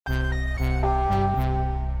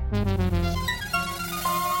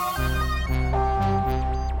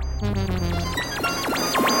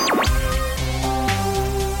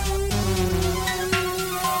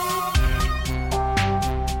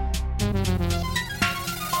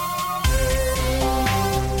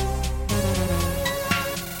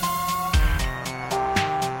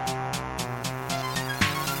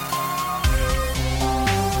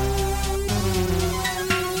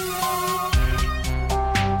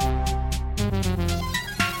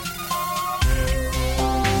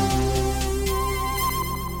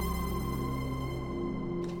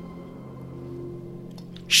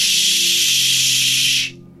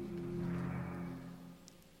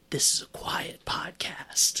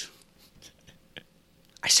podcast.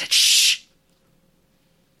 I said shh.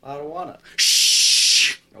 I don't wanna.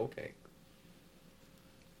 Shh. Okay.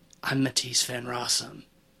 I'm Matisse Van Rossum,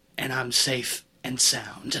 and I'm safe and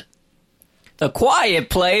sound. The Quiet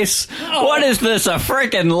Place? What is this, a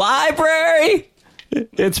frickin' library?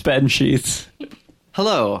 It's Ben Sheets.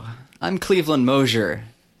 Hello, I'm Cleveland Mosier,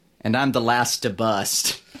 and I'm the last to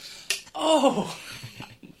bust. Oh.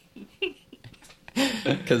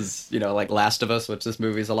 Because, like Last of Us, which this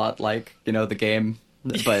movie's a lot like, the game.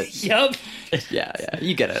 But Yep. yeah,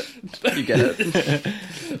 you get it. You get it.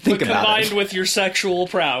 Think But about combined it. with your sexual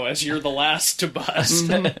prowess, you're the last to bust.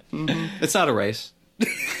 It's not a race.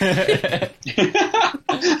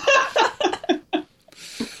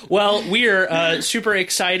 Well, we're super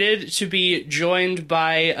excited to be joined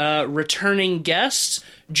by returning guest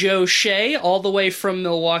Joe Shea, all the way from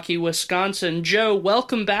Milwaukee, Wisconsin. Joe,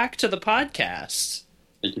 welcome back to the podcast.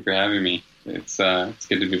 Thank you for having me. It's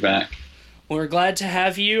good to be back. We're glad to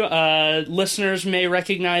have you. Listeners may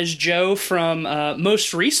recognize Joe from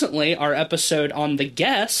most recently our episode on The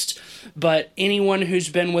Guest, but anyone who's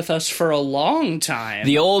been with us for a long time,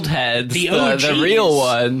 The old heads, The the OGs. real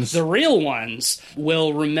ones. the real ones,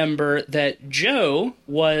 will remember that Joe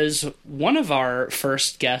was one of our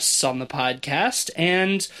first guests on the podcast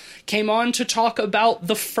and came on to talk about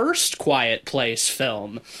the first Quiet Place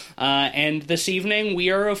film. And this evening we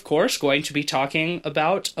are, of course, going to be talking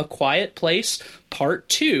about A Quiet Place Part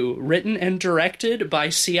 2, written and directed by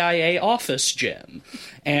CIA Office Jim,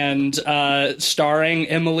 and starring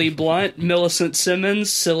Emily Blunt, Millicent Simmons,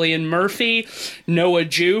 Cillian Murphy, Noah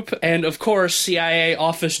Jupe, and, of course, CIA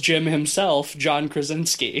Office Jim himself, John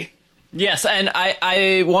Krasinski. Yes, and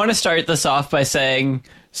I want to start this off by saying,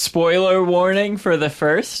 spoiler warning for the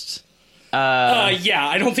first. Yeah,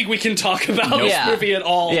 I don't think we can talk about this Yeah. movie at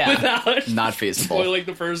all Yeah. without Not feasible. spoiling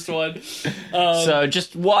the first one. So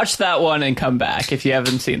just watch that one and come back if you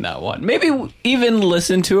haven't seen that one. Maybe even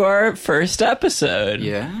listen to our first episode.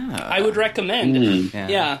 Yeah. I would recommend.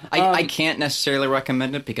 Yeah. I can't necessarily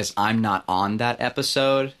recommend it because I'm not on that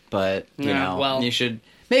episode, but, Yeah, well. you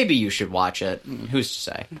should watch it. Who's to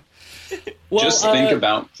say? Well, Just think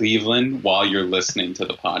about Cleveland while you're listening to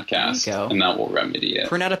the podcast, There you go. and that will remedy it.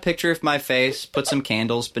 Print out a picture of my face, put some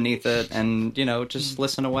candles beneath it, and, just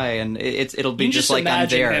listen away, and it'll be you can just like I'm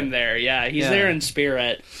imagine there. him there. Yeah, he's Yeah. there in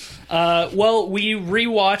spirit. Well, we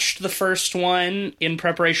rewatched the first one in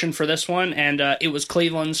preparation for this one, and it was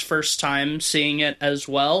Cleveland's first time seeing it as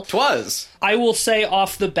well. 'Twas. I will say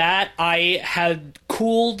off the bat, I had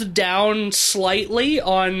cooled down slightly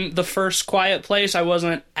on the first Quiet Place. I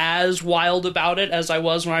wasn't as wild about it as I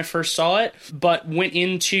was when I first saw it, but went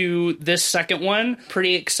into this second one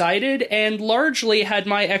pretty excited and largely had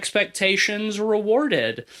my expectations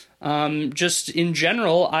rewarded. Just in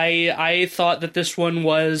general, I thought that this one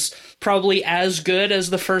was probably as good as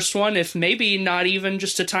the first one, if maybe not even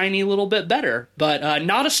just a tiny little bit better, but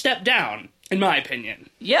not a step down, in my opinion.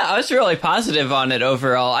 Yeah, I was really positive on it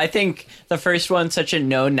overall. I think the first one's such a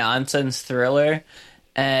no-nonsense thriller,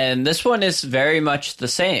 and this one is very much the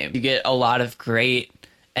same. You get a lot of great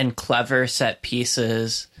and clever set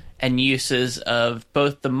pieces and uses of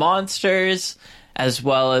both the monsters as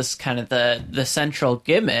well as kind of the central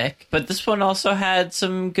gimmick. But this one also had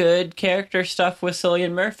some good character stuff with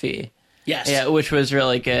Cillian Murphy. Yes. Yeah, which was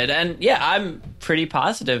really good. And yeah, I'm pretty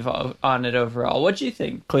positive on it overall. What do you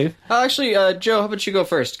think, Cleve? Actually, Joe, how about you go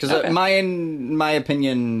first? Because Okay. my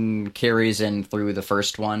opinion carries in through the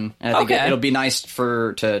first one. And I think Okay. it'll be nice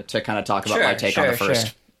to kind of talk about my take on the first.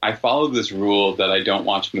 Sure. I follow this rule that I don't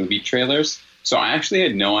watch movie trailers, so I actually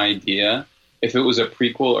had no idea if it was a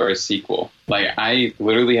prequel or a sequel. Like, I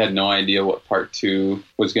literally had no idea what part 2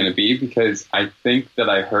 was going to be, because I think that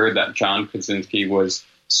I heard that John Krasinski was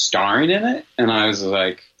starring in it, and I was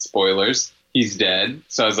like, spoilers, he's dead.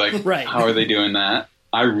 So I was like, Right. How are they doing that?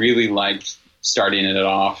 I really liked starting it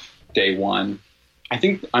off day one. I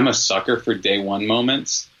think I'm a sucker for day one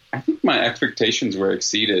moments. I think my expectations were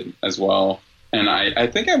exceeded as well. And I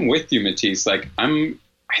think I'm with you, Matisse. Like, I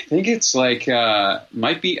think it's like,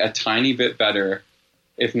 might be a tiny bit better,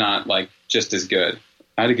 if not like just as good.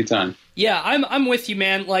 I had a good time. Yeah, I'm with you,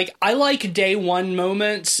 man. Like, I like day one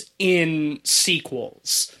moments in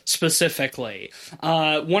sequels, specifically.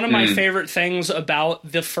 One of my favorite things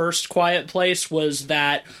about the first Quiet Place was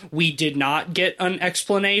that we did not get an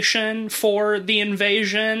explanation for the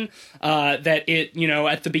invasion. That it,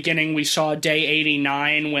 at the beginning we saw day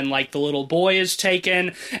 89 when, like, the little boy is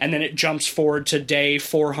taken, and then it jumps forward to day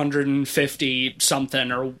 450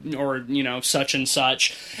 something or such and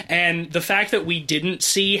such. And the fact that we didn't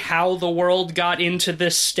see how the world got into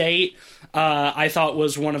this state I thought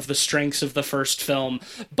was one of the strengths of the first film.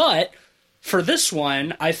 But for this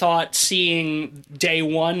one, I thought seeing day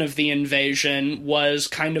one of the invasion was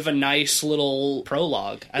kind of a nice little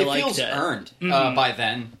prologue. I liked feels it. earned by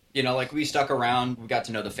then. You know, like, we stuck around, we got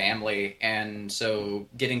to know the family, and so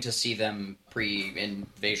getting to see them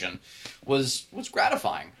pre-invasion was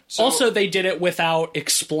gratifying. So, Also, they did it without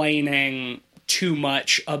explaining too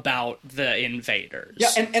much about the invaders. yeah,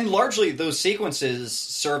 and largely those sequences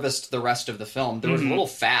serviced the rest of the film. There was little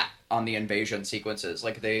fat on the invasion sequences.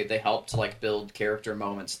 Like, they helped, like, build character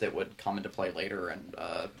moments that would come into play later, and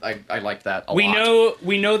I liked that a lot.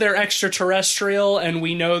 We know they're extraterrestrial, and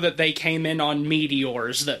we know that they came in on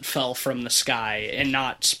meteors that fell from the sky and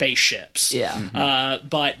not spaceships. Yeah.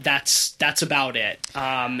 But that's about it.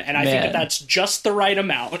 And I think that's just the right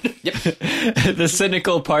amount. The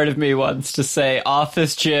cynical part of me wants to say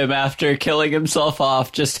Office Jim, after killing himself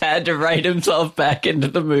off, just had to write himself back into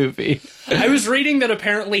the movie. I was reading that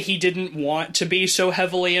apparently he didn't want to be so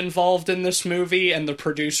heavily involved in this movie, and the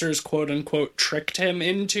producers, quote-unquote, tricked him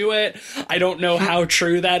into it. I don't know how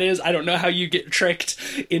true that is. I don't know how you get tricked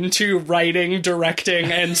into writing,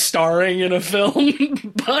 directing, and starring in a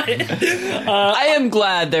film, but... I am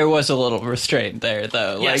glad there was a little restraint there,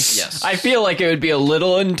 though. Yes. Yes. I feel like it would be a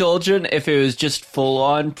little indulgent if it was just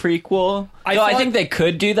full-on prequel. I think they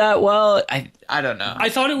could do that well. I don't know. I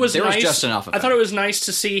thought it was There was nice. just enough of I it. thought it was nice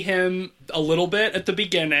to see him a little bit at the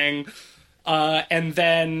beginning, and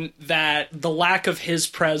then that the lack of his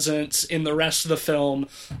presence in the rest of the film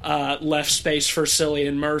left space for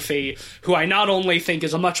Cillian Murphy, who I not only think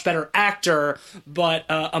is a much better actor, but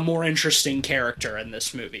a more interesting character in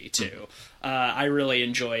this movie too. I really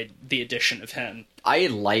enjoyed the addition of him. I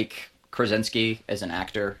like Krasinski as an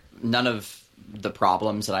actor. None of the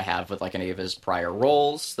problems that I have with, like, any of his prior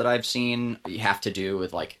roles that I've seen have to do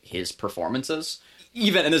with, like, his performances.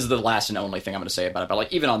 Even, and this is the last and only thing I'm going to say about it, but,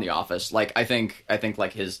 like, even on The Office, like, I think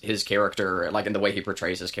like his character, like, in the way he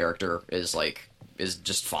portrays his character is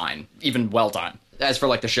just fine, even well done. As for,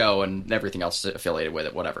 like, the show and everything else affiliated with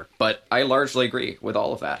it, whatever. But I largely agree with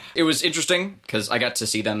all of that. It was interesting because I got to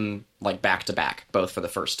see them, like, back to back, both for the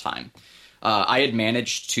first time. I had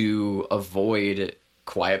managed to avoid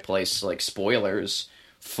Quiet Place, like, spoilers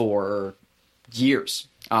for years.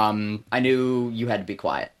 I knew you had to be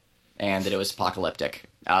quiet and that it was apocalyptic,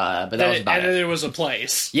 but that was about and it. there was a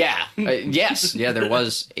place. Yeah, yes, yeah, there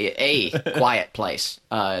was a quiet place.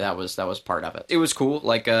 That was part of it. It was cool,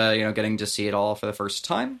 like, getting to see it all for the first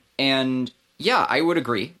time. And yeah, I would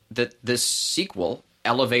agree that this sequel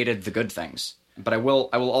elevated the good things. But I will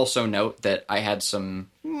also note that I had some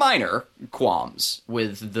minor qualms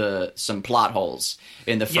with some plot holes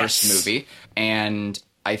in the first movie, and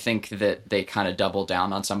I think that they kind of double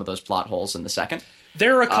down on some of those plot holes in the second.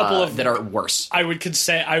 There are a couple of that are worse. I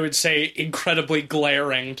would say incredibly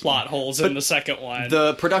glaring plot holes in the second one.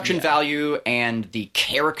 The production value and the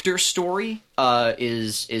character story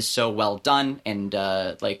is so well done and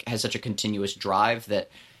like has such a continuous drive that,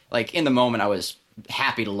 like, in the moment I was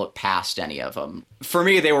happy to look past any of them. For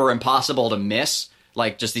me, they were impossible to miss,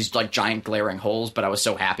 like, just these, like, giant glaring holes, but I was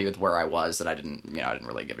so happy with where I was that I didn't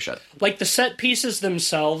really give a shit. Like, the set pieces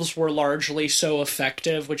themselves were largely so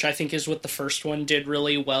effective, which I think is what the first one did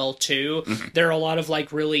really well too. Mm-hmm. There are a lot of,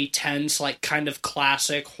 like, really tense, like, kind of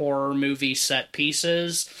classic horror movie set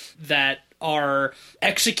pieces that are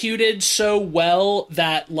executed so well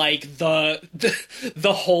that, like, the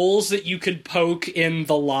holes that you could poke in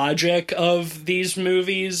the logic of these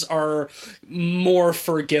movies are more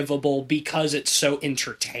forgivable because it's so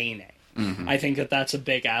entertaining. Mm-hmm. I think that's a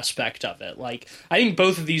big aspect of it. Like, I think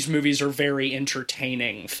both of these movies are very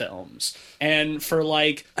entertaining films. And for,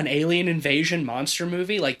 like, an alien invasion monster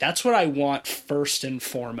movie, like, that's what I want first and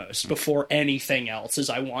foremost, before anything else, is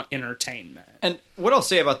I want entertainment. And what I'll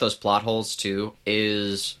say about those plot holes, too,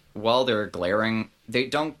 is while they're glaring, they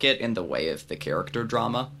don't get in the way of the character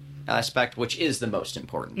drama aspect, which is the most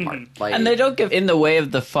important part. Mm-hmm. Like, and they don't get in the way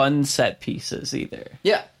of the fun set pieces either.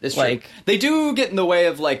 Yeah, it's like, true. They do get in the way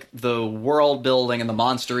of, like, the world building and the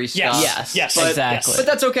monstery stuff. Yes, but, exactly. But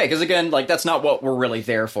that's okay, because, again, like, that's not what we're really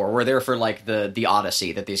there for. We're there for, like, the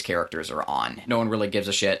odyssey that these characters are on. No one really gives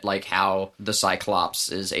a shit, like, how the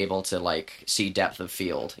Cyclops is able to, like, see depth of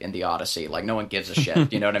field in the odyssey. Like, no one gives a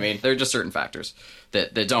shit, you know what I mean? There are just certain factors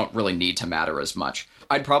that don't really need to matter as much.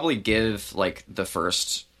 I'd probably give, like, the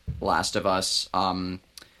first Last of Us,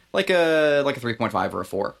 like a 3.5 or a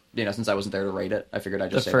 4. You know, since I wasn't there to rate it, I figured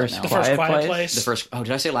I'd just say that now. The first Quiet Place. The first. Oh,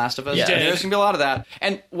 did I say Last of Us? You did. There's gonna be a lot of that.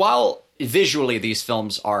 And while visually these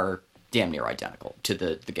films are damn near identical to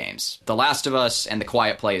the games. The Last of Us and The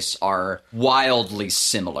Quiet Place are wildly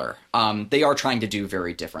similar. They are trying to do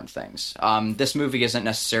very different things. This movie isn't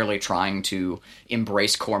necessarily trying to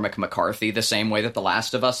embrace Cormac McCarthy the same way that The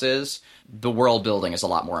Last of Us is. The world building is a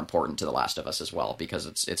lot more important to The Last of Us as well, because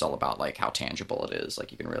it's all about like how tangible it is.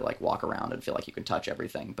 Like you can really like walk around and feel like you can touch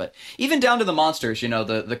everything. But even down to the monsters, you know,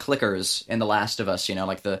 the clickers in The Last of Us, you know,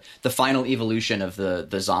 like the final evolution of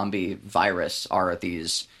the zombie virus are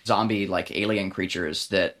these zombie like alien creatures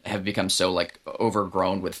that have become so like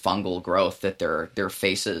overgrown with fungal growth that their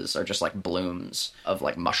faces are just like blooms of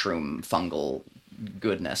like mushroom fungal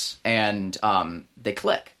goodness, and they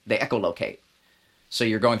click, they echolocate. So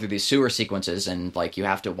you're going through these sewer sequences and like you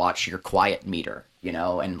have to watch your quiet meter, you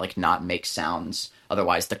know, and like not make sounds,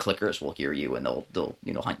 otherwise the clickers will hear you and they'll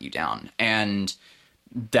you know, hunt you down. And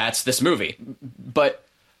that's this movie. But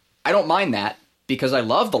I don't mind that, because I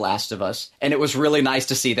love The Last of Us, and it was really nice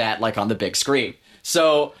to see that like on the big screen.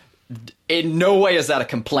 So in no way is that a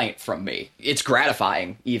complaint from me. It's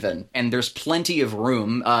gratifying even, and there's plenty of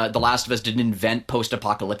room. The Last of Us didn't invent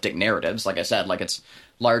post-apocalyptic narratives. Like I said, like it's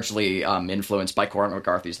largely influenced by Cormac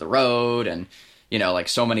McCarthy's The Road, and you know, like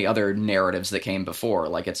so many other narratives that came before.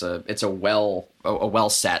 Like it's a well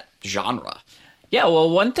set genre. Yeah, well,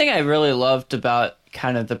 one thing I really loved about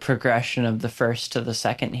kind of the progression of the first to the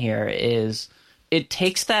second here is it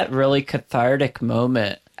takes that really cathartic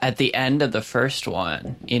moment at the end of the first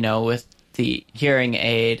one, you know, with the hearing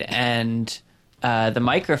aid and the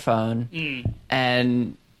microphone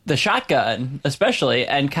and the shotgun, especially,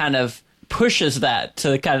 and kind of pushes that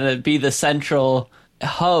to kind of be the central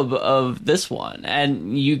hub of this one.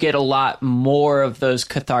 And you get a lot more of those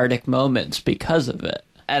cathartic moments because of it.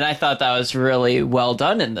 And I thought that was really well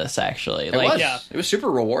done in this, actually. It was super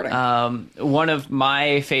rewarding. One of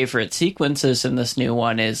my favorite sequences in this new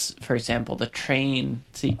one is, for example, the train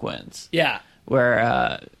sequence. Yeah.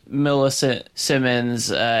 Where Millicent Simmons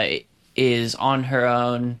is on her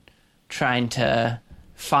own trying to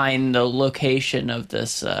find the location of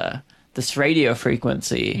this radio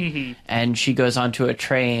frequency. And she goes onto a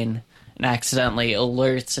train and accidentally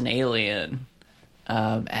alerts an alien.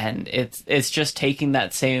 And it's just taking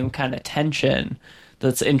that same kind of tension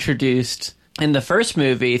that's introduced in the first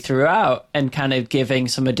movie throughout and kind of giving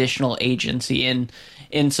some additional agency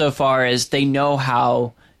insofar as they know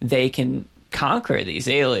how they can conquer these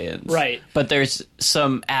aliens. Right. But there's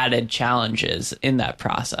some added challenges in that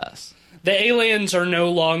process. The aliens are no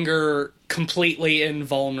longer completely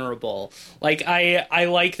invulnerable. Like, I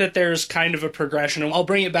like that there's kind of a progression, and I'll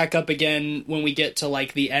bring it back up again when we get to,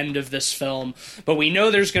 like, the end of this film, but we know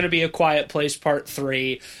there's going to be a Quiet Place Part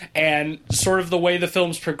 3, and sort of the way the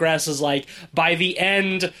films progress is, like, by the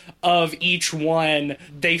end of each one,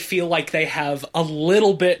 they feel like they have a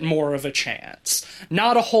little bit more of a chance.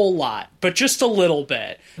 Not a whole lot, but just a little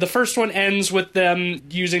bit. The first one ends with them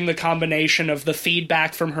using the combination of the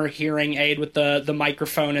feedback from her hearing aid with the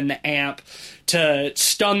microphone and the amp to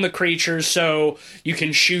stun the creatures so you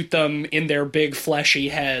can shoot them in their big fleshy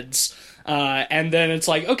heads. And then it's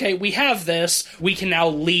like, okay, we have this. We can now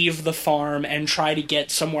leave the farm and try to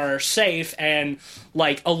get somewhere safe, and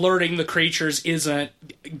like alerting the creatures isn't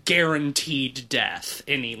guaranteed death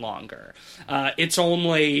any longer. It's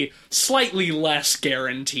only slightly less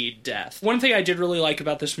guaranteed death. One thing I did really like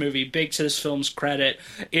about this movie, big to this film's credit,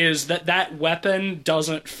 is that weapon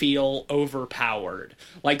doesn't feel overpowered.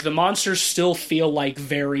 Like, the monsters still feel like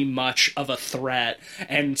very much of a threat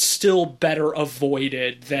and still better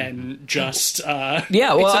avoided than just...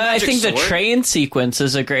 Yeah, well, I think the train sequence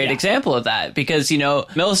is a great example of that, because, you know,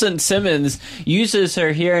 Millicent Simmons uses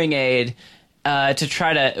her hearing aid to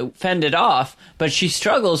try to fend it off, but she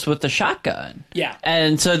struggles with the shotgun. Yeah.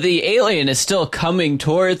 And so the alien is still coming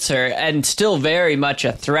towards her and still very much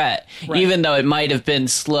a threat, even though it might have been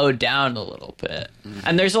slowed down a little bit.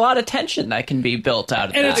 And there's a lot of tension that can be built out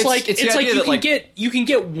of and that. it's like you can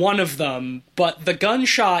get one of them, but the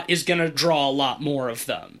gunshot is going to draw a lot more of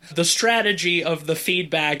them. The strategy of the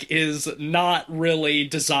feedback is not really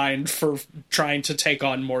designed for trying to take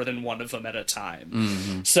on more than one of them at a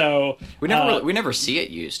time. So we never see it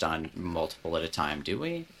used on multiple at a time, do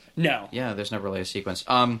we? No. Yeah, there's never really a sequence.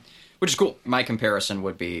 Which is cool. My comparison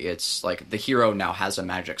would be, it's like the hero now has a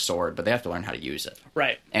magic sword, but they have to learn how to use it.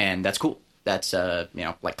 Right. And that's cool. That's,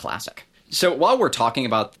 like classic. So while we're talking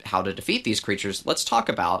about how to defeat these creatures, let's talk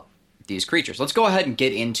about these creatures. Let's go ahead and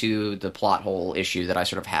get into the plot hole issue that I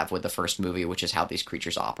sort of have with the first movie, which is how these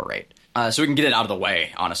creatures operate. So we can get it out of the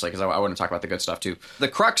way, honestly, because I want to talk about the good stuff too. The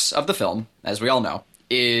crux of the film, as we all know,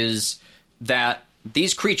 is that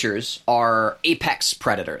these creatures are apex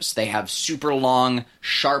predators. They have super long,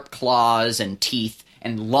 sharp claws and teeth,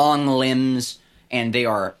 and long limbs, and they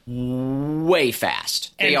are way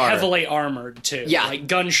fast. And They are heavily armored, too. Yeah. Like,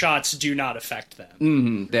 gunshots do not affect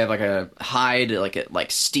them. They have like a hide,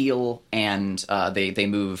 like steel, and they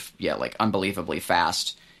move like unbelievably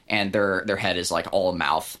fast. And their head is like all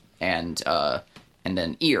mouth and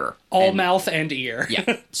then ear. All and, mouth and ear.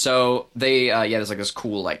 Yeah. So they there's like this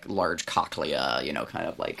cool like large cochlea, kind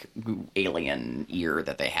of like alien ear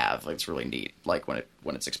that they have. Like, it's really neat. Like when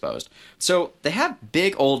it's exposed. So they have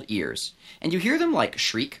big old ears, and you hear them like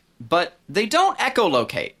shriek, but they don't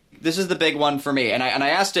echolocate. This is the big one for me, and I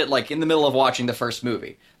asked it like in the middle of watching the first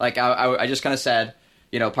movie. Like I just kind of said,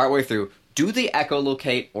 partway through, do they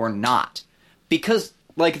echolocate or not? Because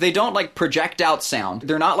like they don't like project out sound.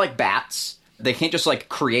 They're not like bats. They can't just like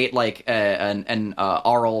create like an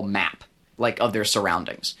aural map like of their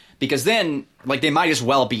surroundings, because then like they might as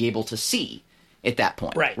well be able to see at that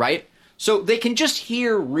point, right? So they can just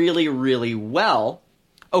hear really, really well.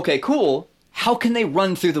 Okay, cool. How can they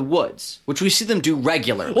run through the woods, which we see them do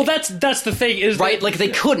regularly? Well, that's the thing, is right? Like they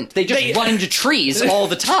couldn't. They just run into trees all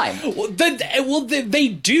the time. They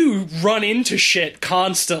do run into shit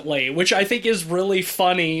constantly, which I think is really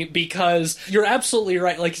funny, because you're absolutely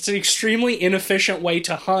right. Like, it's an extremely inefficient way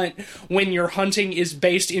to hunt when your hunting is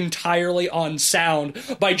based entirely on sound,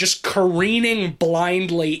 by just careening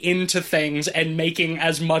blindly into things and making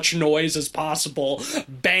as much noise as possible,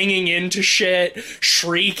 banging into shit,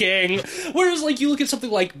 shrieking. Whereas, like, you look at something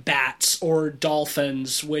like bats or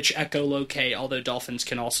dolphins, which echolocate, although dolphins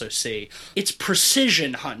can also see. It's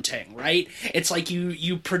precision hunting, right? It's like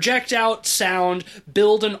you project out sound,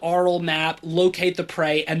 build an aural map, locate the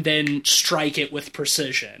prey, and then strike it with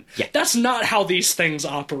precision. Yeah. That's not how these things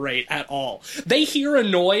operate at all. They hear a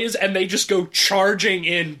noise and they just go charging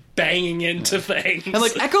in, banging into things. And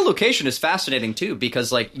like echolocation is fascinating too,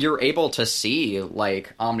 because like you're able to see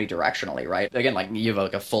like omnidirectionally, right? Again, like you have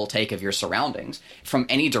like a full take of your surroundings from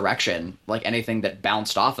any direction, like anything that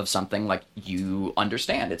bounced off of something, like you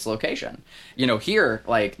understand its location. Here,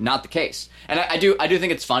 like, not the case. And I do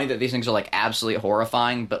think it's funny that these things are like absolutely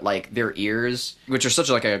horrifying, but like their ears, which are such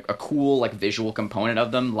like a cool like visual component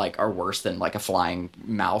of them, like are worse than like a flying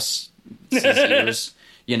mouse ears.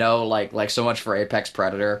 Like so much for Apex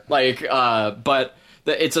Predator. But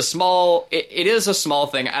it's a small. It is a small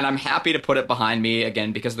thing, and I'm happy to put it behind me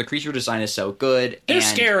again because the creature design is so good. They're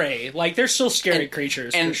scary. Like, they're still scary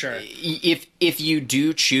creatures, for sure. If you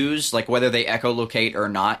do choose like whether they echolocate or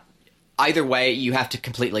not, either way, you have to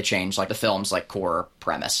completely change like the film's like core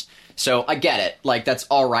premise. So I get it. Like, that's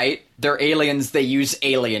all right. They're aliens. They use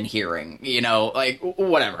alien hearing, like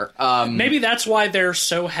whatever. Maybe that's why they're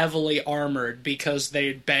so heavily armored, because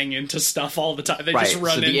they bang into stuff all the time. They just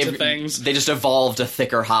run into things. They just evolved a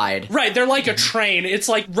thicker hide. Right. They're like a train. It's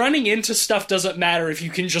like running into stuff doesn't matter if you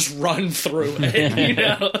can just run through it,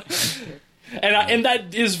 And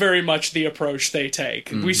that is very much the approach they take.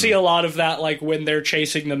 Mm-hmm. We see a lot of that, like, when they're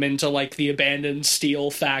chasing them into, like, the abandoned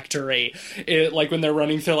steel factory. Like, when they're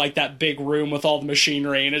running through, like, that big room with all the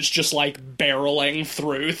machinery, and it's just, like, barreling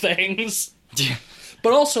through things. Yeah.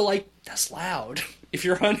 But also, like, that's loud. If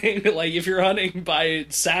you're hunting by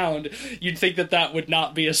sound, you'd think that would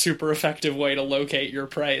not be a super effective way to locate your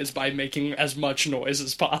prey, is by making as much noise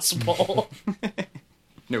as possible.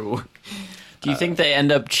 No. Do you think they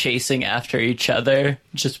end up chasing after each other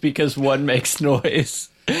just because one makes noise?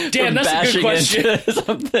 Damn, that's a good question. Into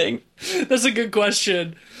something. That's a good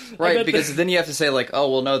question. Right, because then you have to say, like,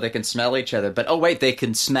 oh, well, no, they can smell each other. But, oh, wait, they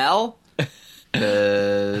can smell?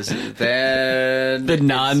 Then... The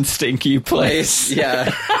non-stinky place.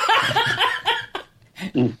 Yeah.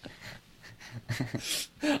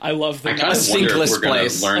 I love the stinkless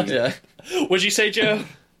place. Yeah. What'd you say, Joe?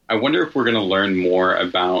 I wonder if we're going to learn more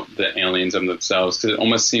about the aliens themselves, because it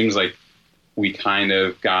almost seems like we kind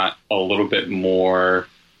of got a little bit more.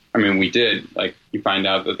 I mean, we did. Like, you find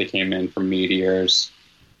out that they came in from meteors.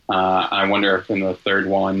 I wonder if in the third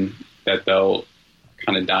one that they'll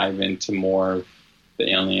kind of dive into more of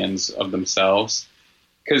the aliens of themselves.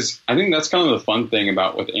 Because I think that's kind of the fun thing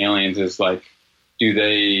about with aliens is, like, do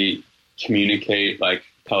they communicate, like,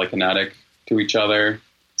 telekinetic to each other?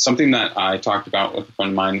 Something that I talked about with a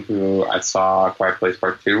friend of mine who I saw Quiet Place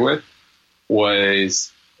Part 2 with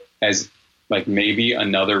was as, like, maybe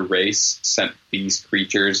another race sent these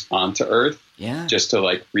creatures onto Earth just to,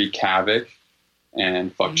 like, wreak havoc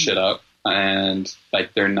and fuck shit up. And,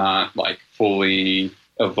 like, they're not, like, fully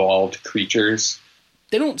evolved creatures.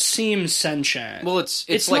 They don't seem sentient. Well, it's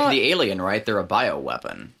like not... the alien, right? They're a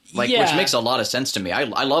bioweapon. which Yeah. makes a lot of sense to me. I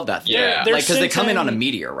love that. Yeah. They're like because they come in sent on a in-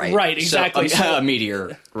 meteor, right? Right, exactly. So, a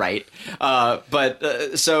meteor, right?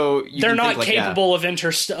 So you They're can not think, like, capable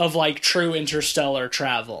of like true interstellar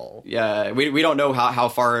travel. Yeah, we don't know how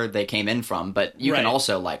far they came in from, but you can Right.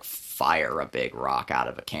 also like fire a big rock out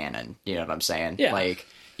of a cannon. You know what I'm saying? Yeah. Like,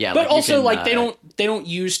 yeah, But like, you also, can, like they don't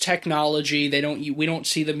use technology. We don't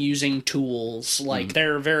see them using tools. Like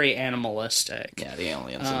they're very animalistic. yeah, the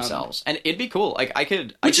aliens themselves, and it'd be cool. Like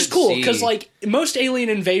Which is cool because like most alien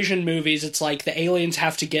invasion movies, it's like the aliens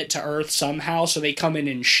have to get to Earth somehow, so they come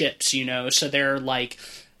in ships, you know. So they're like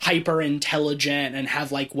hyper intelligent and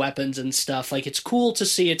have like weapons and stuff. Like it's cool to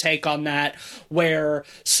see a take on that where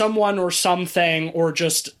someone or something or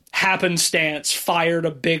just happenstance fired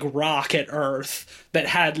a big rock at Earth that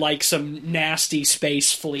had like some nasty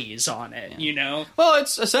space fleas on it, you know? Well,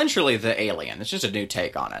 it's essentially the alien. It's just a new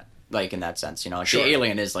take on it. Like, in that sense, you know, like Sure. the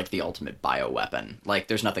alien is like the ultimate bioweapon. Like,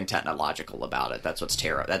 there's nothing technological about it. That's what's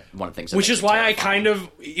That's one of the things. That Which makes is it why I terrifying. kind of,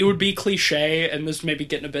 it would be cliche, and this may be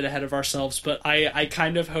getting a bit ahead of ourselves, but I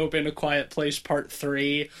kind of hope in A Quiet Place Part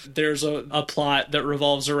 3, there's a plot that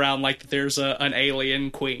revolves around, like, there's an alien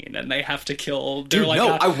queen, and they have to kill... Dude, no,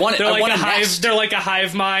 I want it. They're I like want a it hive, next. they're like a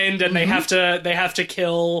hive mind, and they have to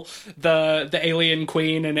kill the alien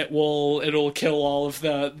queen, and it'll kill all of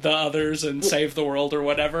the others and save the world or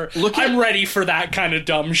whatever. I'm ready for that kind of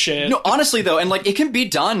dumb shit. No, honestly though, and like it can be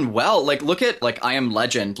done well. Like look at like I Am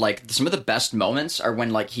Legend. Like some of the best moments are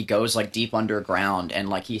when like he goes like deep underground and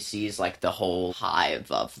like he sees like the whole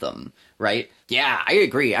hive of them. Right? Yeah, I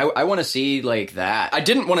agree. I want to see like that. I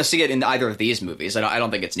didn't want to see it in either of these movies. I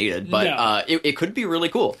don't think it's needed, but No. it could be really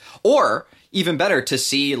cool. Or even better to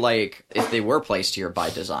see like if they were placed here by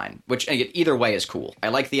design, which either way is cool. I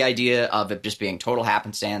like the idea of it just being total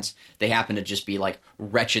happenstance. They happen to just be like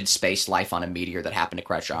wretched space life on a meteor that happened to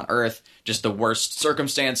crash on Earth. Just the worst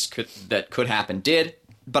circumstance that could happen did.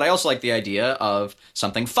 But I also like the idea of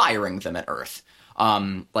something firing them at Earth.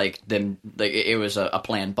 It was a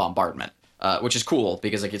planned bombardment, which is cool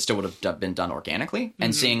because like it still would have been done organically.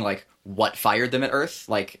 And seeing like what fired them at Earth,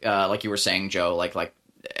 like you were saying, Joe, like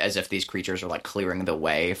as if these creatures are like clearing the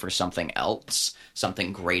way for something else,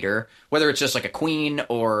 something greater, whether it's just like a queen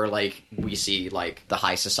or like we see like the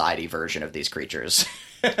high society version of these creatures.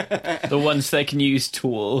 The ones that can use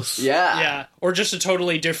tools. Yeah, or just a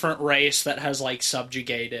totally different race that has like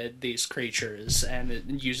subjugated these creatures and it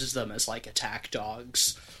uses them as like attack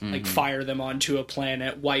dogs. Like fire them onto a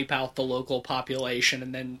planet, wipe out the local population,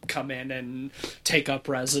 and then come in and take up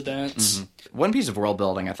residence. One piece of world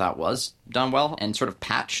building I thought was done well and sort of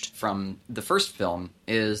patched from the first film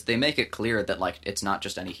is they make it clear that like it's not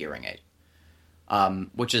just any hearing aid.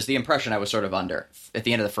 Which is the impression I was sort of under. At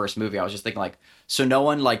the end of the first movie, I was just thinking like, so no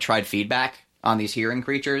one like tried feedback on these hearing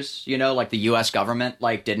creatures, you know, like the US government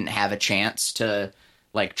like didn't have a chance to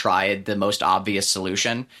like try the most obvious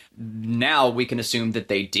solution. Now we can assume that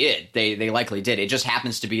they did. They likely did. It just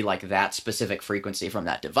happens to be like that specific frequency from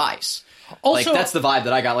that device. Also, like that's the vibe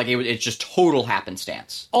that I got. Like it's just total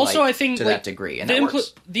happenstance. Also, like, I think to like, that degree, and the, that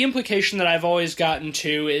works. the implication that I've always gotten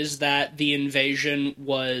to is that the invasion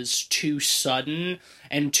was too sudden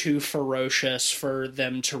and too ferocious for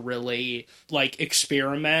them to really like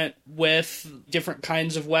experiment with different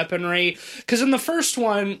kinds of weaponry. Because in the first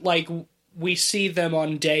one, like we see them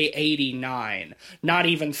on day 89, not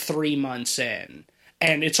even 3 months in.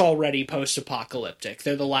 And it's already post-apocalyptic.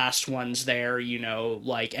 They're the last ones there, you know,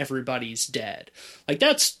 like everybody's dead. Like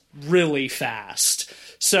that's really fast.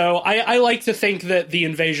 So I like to think that the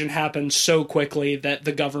invasion happened so quickly that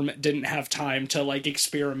the government didn't have time to like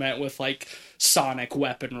experiment with like sonic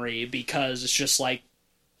weaponry because it's just like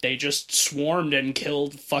they just swarmed and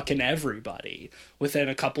killed fucking everybody within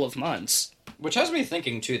a couple of months. Which has me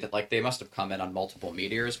thinking too that like they must have come in on multiple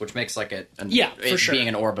meteors, which makes like it for sure. being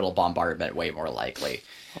an orbital bombardment way more likely.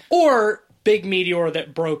 Or big meteor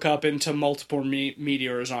that broke up into multiple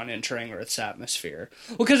meteors on entering Earth's atmosphere.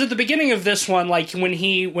 Well, because at the beginning of this one, like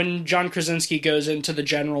when John Krasinski goes into the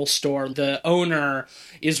general store, the owner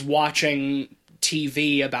is watching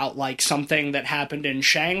TV about like something that happened in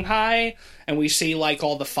Shanghai, and we see like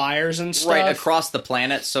all the fires and stuff Right across the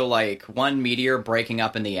planet. So like one meteor breaking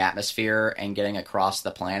up in the atmosphere and getting across the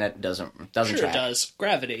planet doesn't Sure, track. it does.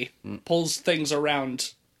 Gravity pulls things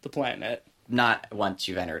around the planet. Not once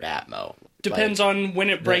you've entered Atmo. Depends on when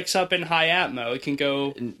it breaks up in high atmo. It can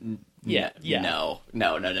go. Yeah. No.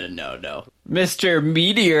 Mr.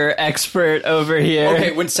 Meteor expert over here.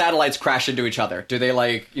 Okay, when satellites crash into each other, do they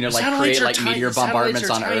like Satellites create are like tiny- meteor satellites bombardments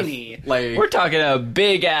are on tiny. Earth? Like We're talking a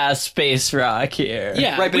big ass space rock here.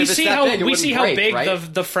 Yeah, Right, but we if it's see that how big, it we wouldn't see how break, big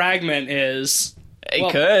right? the fragment is.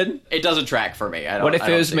 It could. It doesn't track for me. What if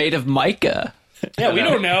it was made of mica? Yeah, we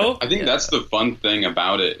don't know. I think that's the fun thing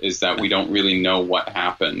about it is that we don't really know what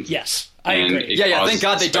happened. Yes, I And agree. it Yeah, causes thank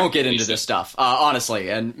God they don't get into speculation. this stuff, honestly,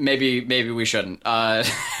 and maybe we shouldn't either.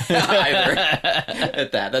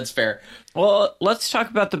 At that, that's fair. Well, let's talk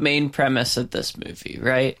about the main premise of this movie,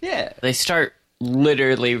 right? Yeah. They start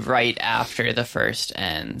literally right after the first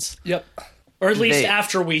ends. Yep. Or at least They-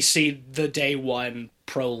 after we see the day one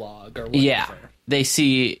prologue or whatever. Yeah. They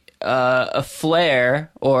see a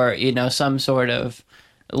flare or, some sort of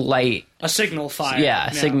light. A signal fire.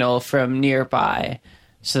 Yeah, signal from nearby.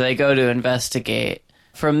 So they go to investigate.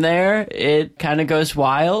 From there, it kind of goes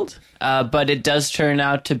wild, but it does turn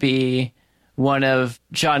out to be one of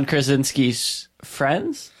John Krasinski's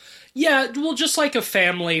friends. Yeah, well, just like a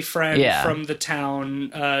family friend Yeah. from the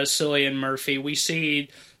town, Cillian Murphy. We see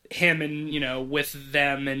him and, with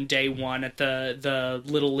them in day one at the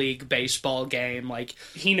Little League baseball game. Like,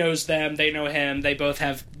 he knows them, they know him, they both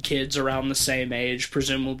have kids around the same age.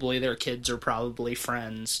 Presumably their kids are probably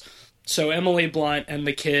friends. So Emily Blunt and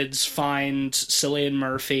the kids find Cillian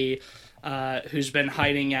Murphy, who's been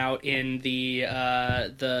hiding out in the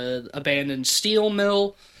abandoned steel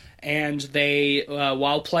mill, and they,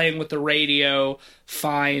 while playing with the radio,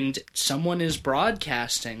 find someone is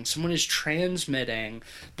broadcasting, someone is transmitting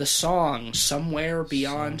the song Somewhere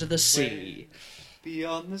Beyond the Sea.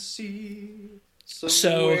 Beyond the sea,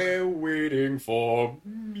 somewhere waiting for.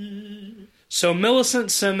 So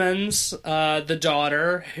Millicent Simmons, the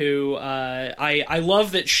daughter, who I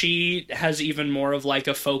love that she has even more of like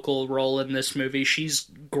a focal role in this movie. She's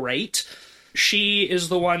great. She is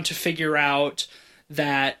the one to figure out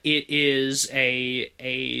that it is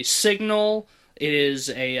a signal. It is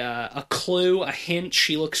a clue, a hint.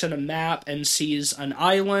 She looks at a map and sees an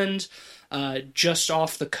island just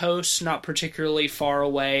off the coast, not particularly far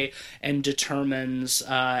away, and determines,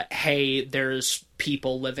 hey, there's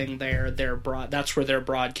people living there. That's where they're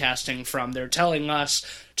broadcasting from. They're telling us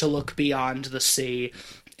to look beyond the sea.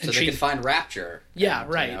 So they can find Rapture. Yeah,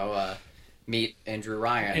 and, right. Meet Andrew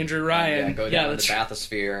Ryan. Andrew Ryan. And, go Yeah, down to the that's-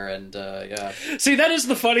 bathysphere and, yeah. See, that is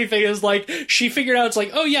the funny thing, is like, she figured out, it's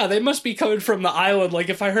like, oh yeah, they must be coming from the island. Like,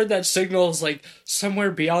 if I heard that signal, it's like,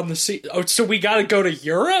 somewhere beyond the sea. Oh, so we gotta go to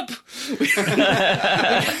Europe? We're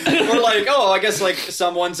like, I guess, like,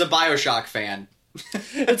 someone's a Bioshock fan.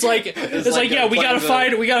 It's like, yeah, we gotta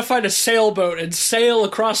find a sailboat and sail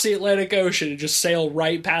across the Atlantic Ocean and just sail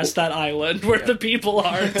right past that island where the people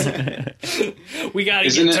are. We gotta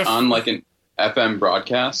Isn't get it to... on like an FM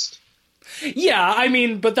broadcast? Yeah, I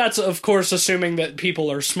mean, but that's, of course, assuming that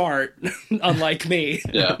people are smart, unlike me.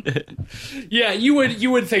 Yeah. Yeah, you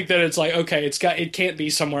would think that it's like, okay, it can't be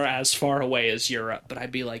somewhere as far away as Europe, but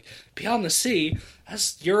I'd be like, beyond the sea,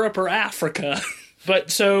 that's Europe or Africa.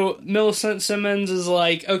 But so Millicent Simmons is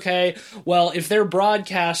like, okay, well, if they're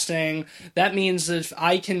broadcasting, that means that if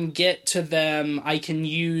I can get to them, I can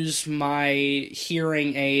use my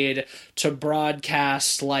hearing aid to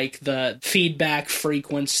broadcast like the feedback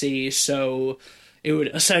frequency, so it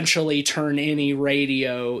would essentially turn any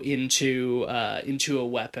radio into a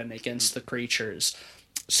weapon against the creatures.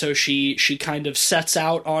 So she kind of sets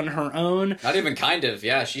out on her own. Not even kind of,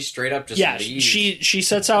 yeah. She straight up just leaves. she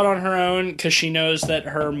sets out on her own because she knows that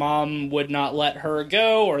her mom would not let her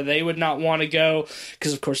go, or they would not want to go,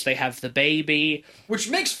 because of course they have the baby. Which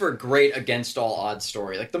makes for a great against all odds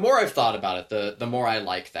story. Like, the more I've thought about it, the more I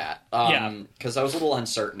like that. Yeah. Because I was a little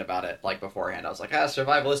uncertain about it, like, beforehand. I was like,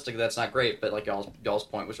 survivalistic, that's not great, but, like, y'all's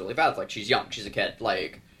point was really valid. Like, she's young, she's a kid,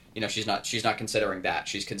 like, she's not considering that.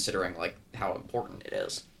 She's considering, like, how important it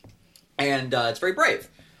is. And it's very brave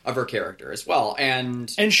of her character as well. And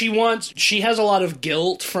she has a lot of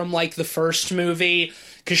guilt from like the first movie,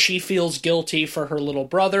 because she feels guilty for her little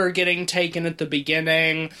brother getting taken at the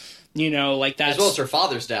beginning, like that, as well as her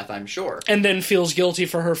father's death, I'm sure. and then feels guilty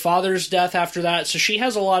for her father's death after that. So she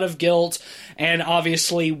has a lot of guilt, and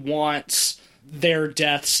obviously wants their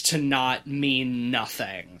deaths to not mean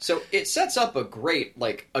nothing. So it sets up a great,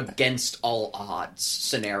 like, against all odds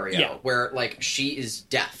scenario where, like, she is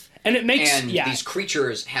deaf. And it makes... And these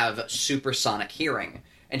creatures have supersonic hearing,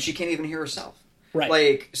 and she can't even hear herself. Right.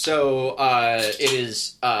 Like, so it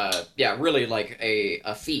is, really, like,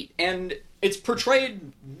 a feat. And it's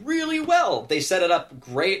portrayed really well. They set it up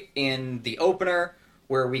great in the opener,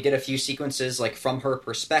 where we get a few sequences, like, from her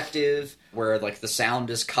perspective, where, like, the sound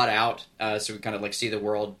is cut out, so we kind of, like, see the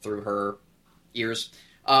world through her ears.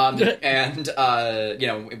 And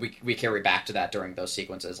we carry back to that during those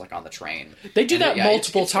sequences, like, on the train. They do And that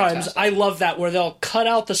multiple it's times. fantastic. I love that, where they'll cut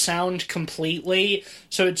out the sound completely,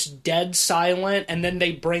 so it's dead silent, and then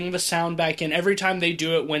they bring the sound back in every time they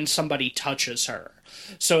do it when somebody touches her.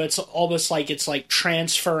 So it's almost like it's like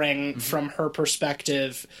transferring from her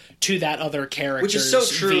perspective to that other character, which is so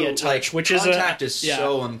true. Via touch, which contact is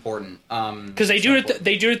so important. Because they do it.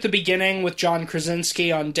 They do it at the beginning with John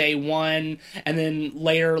Krasinski on day one, and then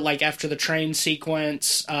later, like after the train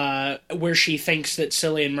sequence, where she thinks that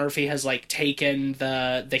Cillian Murphy has like taken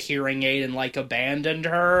the hearing aid and like abandoned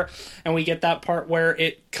her, and we get that part where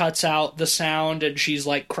it cuts out the sound and she's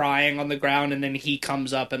like crying on the ground, and then he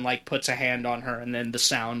comes up and like puts a hand on her, and then the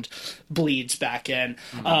sound bleeds back in.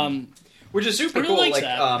 Which is super I really cool. like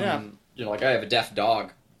Like, that. you know, like I have a deaf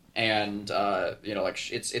dog, and you know,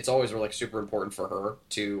 like it's always like super important for her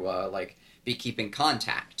to like be keeping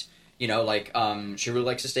contact. You know, like she really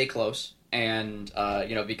likes to stay close, and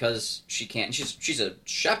you know, because she can't. She's a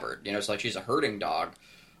shepherd. You know, it's like she's a herding dog.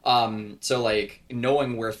 So like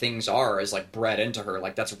knowing where things are is like bred into her.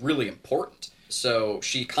 Like that's really important. So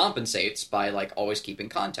she compensates by like always keeping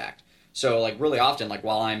contact. So like really often, like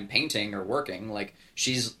while I'm painting or working, like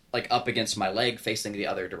she's like up against my leg facing the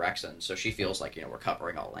other direction. So she feels like, you know, we're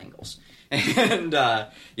covering all angles. And,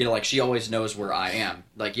 you know, like she always knows where I am.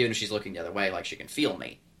 Like even if she's looking the other way, like she can feel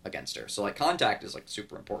me against her. So like contact is like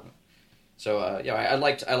super important. So yeah, I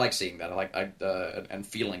like seeing that. And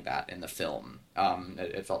feeling that in the film.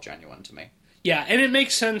 It felt genuine to me. Yeah, and it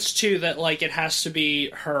makes sense, too, that, like, it has to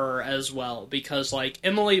be her as well, because, like,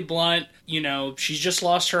 Emily Blunt, you know, she's just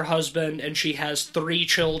lost her husband, and she has 3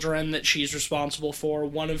 children that she's responsible for,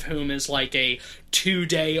 one of whom is, like, a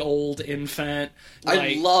 2-day-old infant.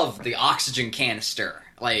 I love the oxygen canister.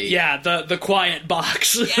 Like, yeah, the quiet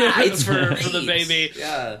box it's for the baby.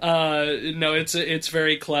 Yeah. No, it's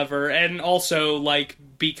very clever, and also, like,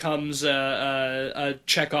 becomes a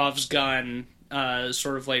Chekhov's gun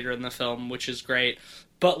sort of later in the film, which is great.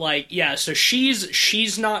 But like, yeah, so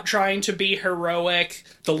she's not trying to be heroic.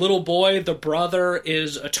 The little boy, the brother,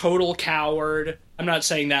 is a total coward. I'm not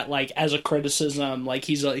saying that like as a criticism, like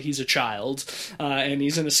he's a child, and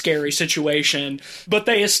he's in a scary situation. But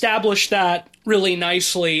they establish that really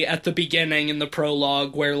nicely at the beginning in the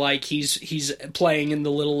prologue, where like he's playing in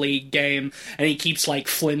the Little League game, and he keeps like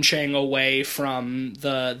flinching away from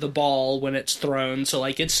the ball when it's thrown. So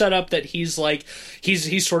like it's set up that he's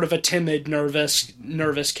sort of a timid,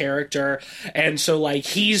 nervous character, and so like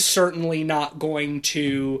he's certainly not going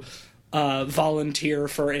to volunteer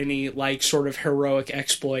for any like sort of heroic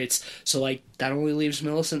exploits. So like that only leaves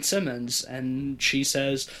Millicent Simmons, and she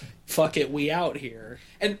says, "Fuck it, we out here."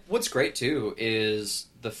 And what's great too is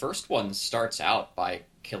the first one starts out by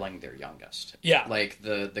killing their youngest. Yeah, like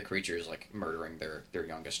the creatures like murdering their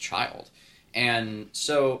youngest child, and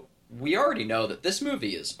so we already know that this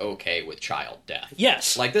movie is okay with child death.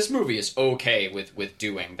 Yes. Like, this movie is okay with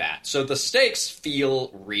doing that. So the stakes feel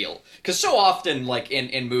real. Because so often, like,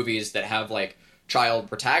 in movies that have, like, child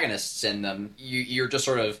protagonists in them, you're just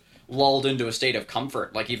sort of lulled into a state of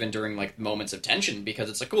comfort, like, even during, like, moments of tension, because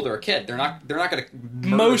it's like, cool, they're a kid. They're not gonna murder the kid.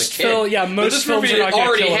 Most films are not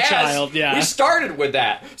gonna kill a child, yeah. We started with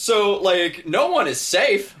that. So, like, no one is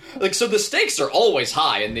safe. Like, so the stakes are always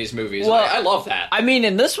high in these movies. Well, I love that. I mean,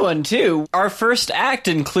 in this one, too, our first act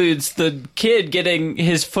includes the kid getting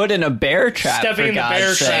his foot in a bear trap, stepping in the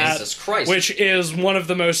bear trap, Jesus Christ. which is one of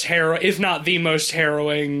the most if not the most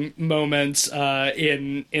harrowing moments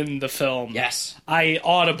in the film. Yes. I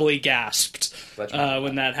audibly gasped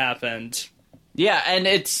when that happened. Yeah, and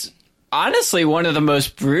it's honestly one of the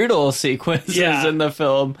most brutal sequences in the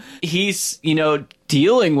film. He's,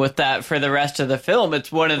 dealing with that for the rest of the film.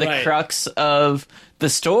 It's one of the crux of the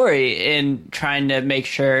story in trying to make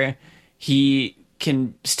sure he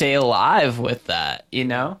can stay alive with that,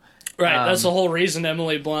 Right, that's the whole reason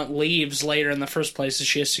Emily Blunt leaves later in the first place, is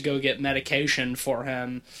she has to go get medication for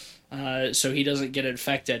him. So he doesn't get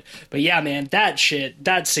infected. But yeah, man, that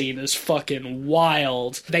scene is fucking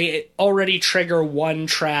wild. They already trigger one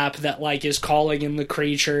trap that, like, is calling in the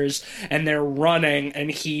creatures, and they're running, and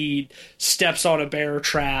he steps on a bear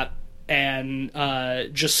trap and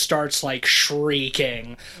just starts, like,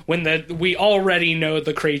 shrieking when we already know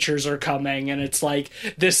the creatures are coming, and it's like,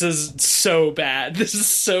 this is so bad. This is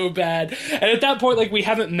so bad. And at that point, like, we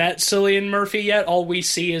haven't met Cillian Murphy yet. All we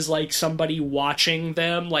see is, like, somebody watching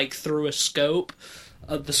them, like, through a scope,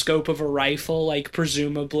 the scope of a rifle, like,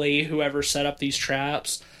 presumably whoever set up these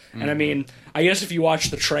traps. Mm-hmm. And I mean, I guess if you watch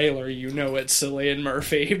the trailer, it's Cillian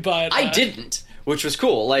Murphy, but... I didn't. Which was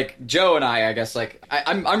cool. Like, Joe and I guess, like,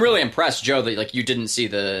 I'm really impressed, Joe, that, like, you didn't see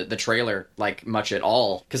the trailer, like, much at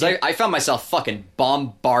all. Because I found myself fucking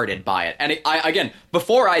bombarded by it. And again,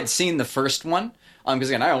 before I'd seen the first one, because,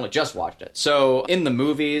 again, I only just watched it. So, in the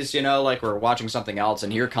movies, like, we're watching something else,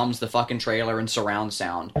 and here comes the fucking trailer and surround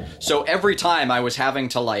sound. So, every time I was having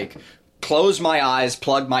to, like, close my eyes,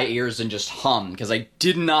 plug my ears, and just hum, because I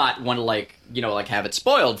did not want to, like, have it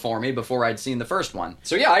spoiled for me before I'd seen the first one.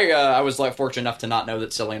 So yeah, I was like fortunate enough to not know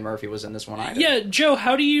that Cillian Murphy was in this one either. Yeah, Joe,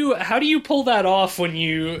 how do you pull that off when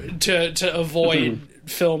you to avoid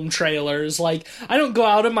film trailers? Like, I don't go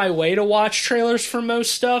out of my way to watch trailers for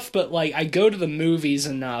most stuff, but like I go to the movies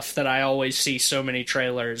enough that I always see so many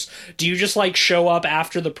trailers. Do you just like show up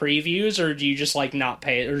after the previews, or do you just like not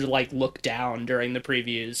pay or like look down during the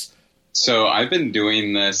previews? So I've been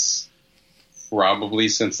doing this probably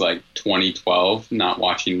since like 2012, not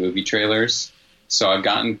watching movie trailers. So I've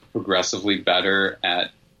gotten progressively better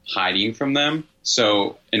at hiding from them.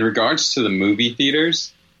 So in regards to the movie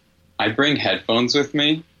theaters, I bring headphones with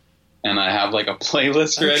me, and I have like a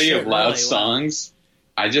playlist ready of loud songs.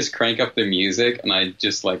 I just crank up the music, and I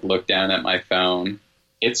just like look down at my phone.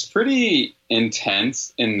 It's pretty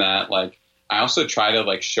intense in that, like, I also try to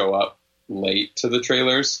like show up late to the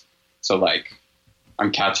trailers. So like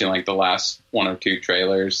I'm catching like the last one or two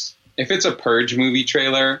trailers. If it's a Purge movie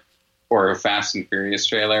trailer or a Fast and Furious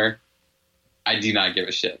trailer, I do not give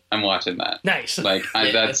a shit. I'm watching that. Nice. Like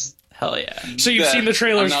that's hell yeah. So you've seen the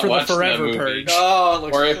trailers for the Forever Purge. Oh,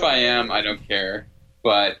 or if I am, I don't care.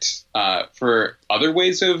 But for other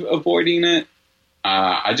ways of avoiding it,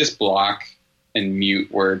 I just block and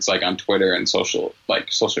mute words like on Twitter and social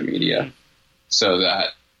media, so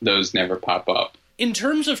that those never pop up. In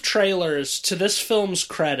terms of trailers, to this film's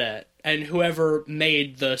credit, and whoever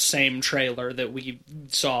made the same trailer that we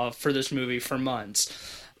saw for this movie for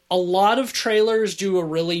months, a lot of trailers do a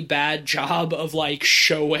really bad job of like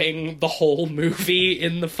showing the whole movie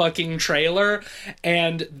in the fucking trailer,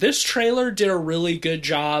 and this trailer did a really good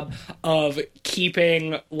job of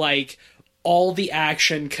keeping like all the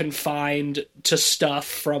action confined to stuff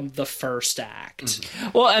from the first act. Mm-hmm.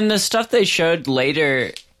 Well, and the stuff they showed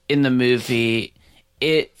later in the movie,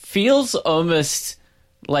 it feels almost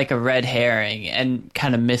like a red herring and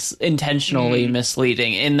kind of intentionally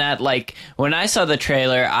misleading, in that, like, when I saw the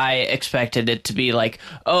trailer, I expected it to be like,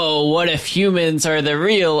 oh, what if humans are the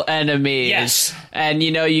real enemies? Yes. And,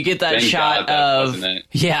 you get that shot of...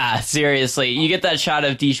 Yeah, seriously. You get that shot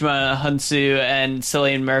of Djimon Hounsou and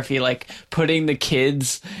Cillian Murphy, like, putting the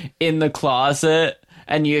kids in the closet,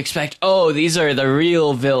 and you expect, oh, these are the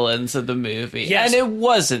real villains of the movie. Yes. And it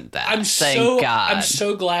wasn't that. Thank God. I'm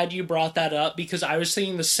so glad you brought that up, because I was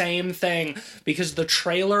thinking the same thing, because the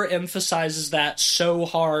trailer emphasizes that so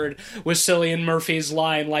hard with Cillian Murphy's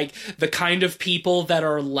line, like, the kind of people that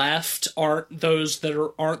are left aren't those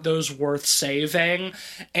worth saving.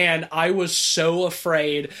 And I was so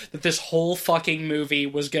afraid that this whole fucking movie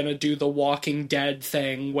was gonna do the Walking Dead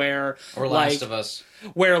thing where... Or Last of Us.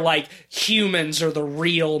 Where, like, humans are the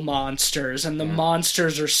real monsters and the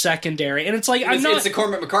monsters are secondary. And it's like, it's the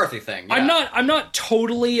Cormac McCarthy thing. Yeah. I'm not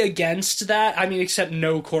totally against that. I mean, except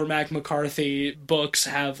no Cormac McCarthy books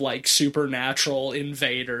have, like, supernatural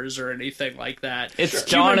invaders or anything like that. It's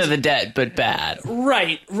Dawn of the Dead, but bad.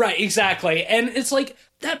 Right, exactly. And it's like,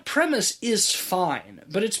 that premise is fine,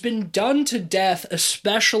 but it's been done to death,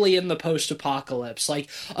 especially in the post-apocalypse.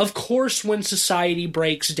 Like, of course, when society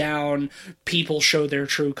breaks down, people show their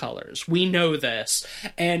true colors. We know this.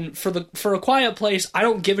 And for A Quiet Place, I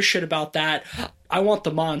don't give a shit about that. I want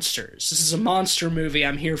the monsters. This is a monster movie.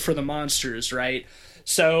 I'm here for the monsters, right?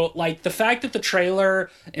 So, like, the fact that the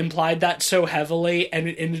trailer implied that so heavily and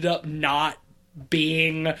it ended up not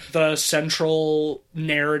being the central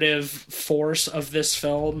narrative force of this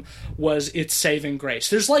film was its saving grace.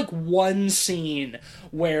 There's like one scene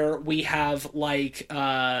where we have like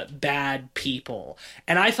bad people,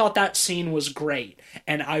 and I thought that scene was great,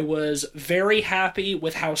 and I was very happy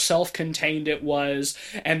with how self-contained it was,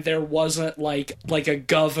 and there wasn't like a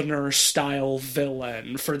governor style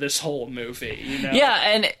villain for this whole movie, Yeah,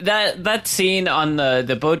 and that scene on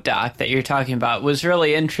the boat dock that you're talking about was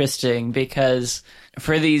really interesting, because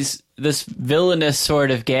for this villainous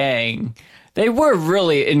sort of gang, they were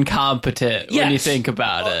really incompetent when you think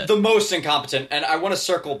about it. The most incompetent, and I want to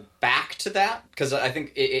circle back to that, because I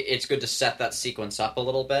think it's good to set that sequence up a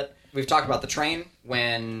little bit. We've talked about the train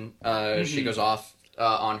when she goes off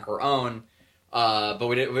on her own, but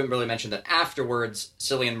we didn't really mention that afterwards,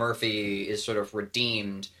 Cillian Murphy is sort of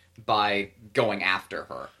redeemed by going after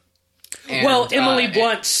her. And, Emily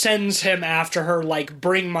Blunt sends him after her, like,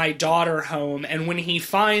 bring my daughter home, and when he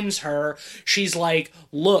finds her, she's like,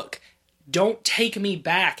 look, don't take me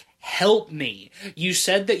back, help me. You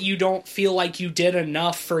said that you don't feel like you did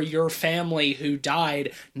enough for your family who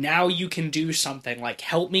died, now you can do something, like,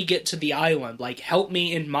 help me get to the island, like, help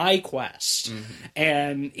me in my quest.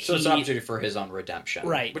 And so it's an opportunity for his own redemption.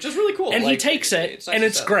 Right. Which is really cool. And he takes it, and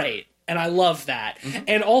it's great. And I love that.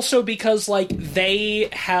 And also because, like, they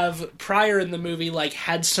have, prior in the movie, like,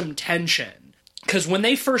 had some tension. Because when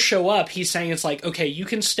they first show up, he's saying it's like, okay, you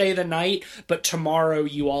can stay the night, but tomorrow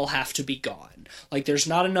you all have to be gone. Like, there's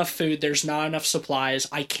not enough food, there's not enough supplies,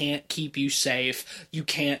 I can't keep you safe, you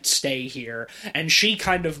can't stay here. And she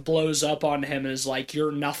kind of blows up on him and is like,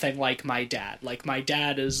 you're nothing like my dad. Like, my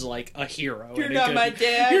dad is, like, a hero. You're not my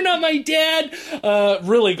dad. You're not my dad!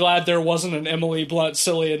 Really glad there wasn't an Emily Blunt,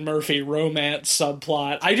 Cillian Murphy romance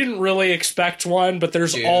subplot. I didn't really expect one, but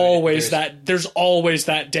there's always that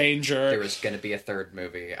danger. There was going to be a third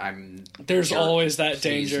movie. There's always that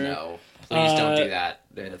Please danger. no. Please don't do that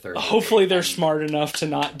in a third movie. Hopefully they're smart enough to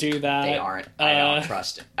not do that. They aren't. I don't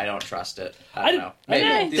trust it. I don't trust it. I don't know.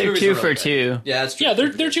 Maybe. These They're movies 2 are for really 2. good. Yeah, that's true. Yeah,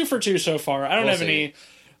 they're 2 for 2 so far. I don't We'll have see. any.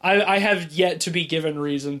 I have yet to be given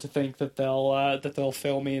reason to think that they'll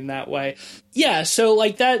fail me in that way. Yeah, so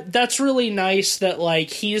like that's really nice that like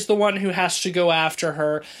he's the one who has to go after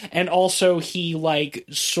her, and also he like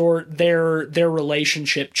their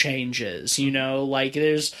relationship changes, you know, like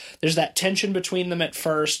there's that tension between them at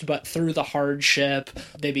first, but through the hardship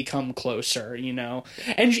they become closer, you know.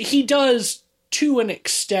 And he does to an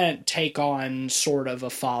extent take on sort of a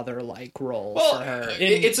father-like role for her.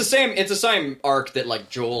 It's the same arc that like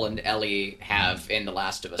Joel and Ellie have in The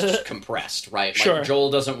Last of Us, just compressed, right? Like, Sure. Joel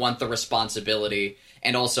doesn't want the responsibility,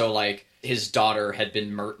 and also like his daughter had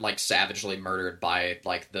been savagely murdered by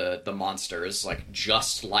like the monsters, like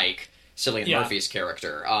just like Cillian Murphy's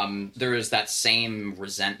character. There is that same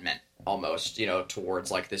resentment almost, you know, towards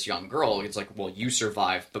like this young girl. It's like, well, you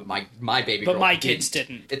survived, but my baby girl, but my kids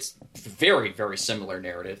didn't. It's very, very similar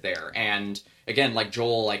narrative there. And again, like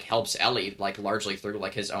Joel like helps Ellie like largely through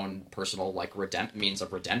like his own personal like means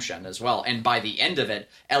of redemption as well. And by the end of it,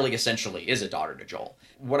 Ellie essentially is a daughter to Joel.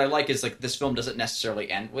 What I like is like this film doesn't necessarily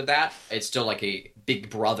end with that. It's still like a big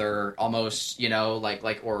brother almost, you know, like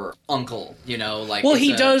or uncle, you know, like. Well,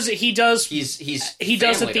 he does He does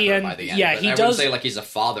at the end. By the end, yeah, but he I does wouldn't say like he's a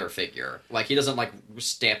father figure. Like he doesn't like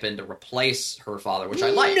step in to replace her father, which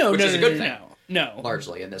I like, which is a good thing. No,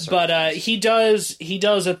 largely in this. But he does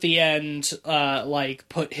at the end like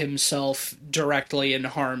put himself directly in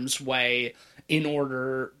harm's way in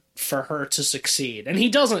order for her to succeed, and he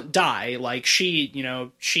doesn't die. Like she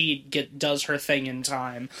does her thing in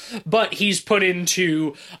time, but he's put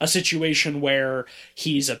into a situation where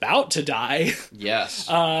he's about to die. Yes,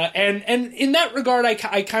 and in that regard, I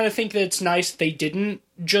kind of think that it's nice they didn't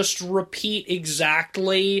just repeat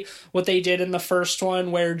exactly what they did in the first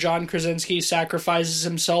one, where John Krasinski sacrifices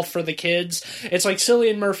himself for the kids. It's like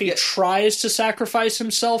Cillian Murphy tries to sacrifice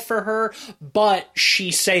himself for her, but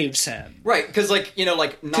she saves him. right, because like, you know,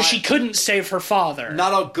 like Because she couldn't save her father.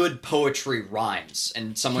 not all good poetry rhymes,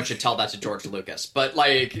 and someone should tell that to George Lucas. But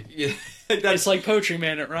like, It's like Poetry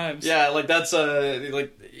Man, it rhymes. yeah, like that's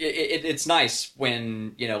like it's nice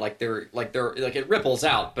when, you know, like they're like it ripples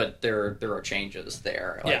out, but there are changes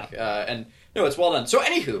there. Like, and no, it's well done. So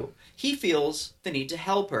anywho, he feels the need to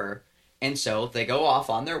help her, and so they go off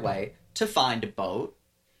on their way to find a boat,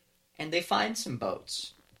 and they find some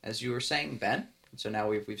boats, as you were saying, Ben. So now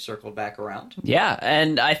we've circled back around. Yeah,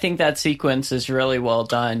 and I think that sequence is really well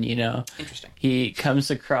done, you know. Interesting. He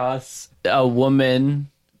comes across a woman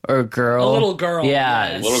or girl. A little girl.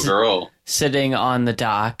 Yeah. Little girl. Sitting on the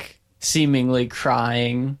dock, seemingly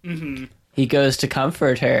crying. Mm-hmm. He goes to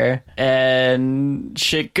comfort her, and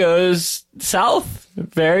shit goes south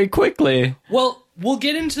very quickly. Well, we'll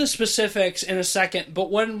get into the specifics in a second, but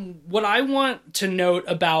what I want to note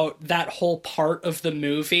about that whole part of the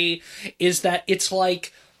movie is that it's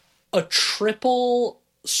like a triple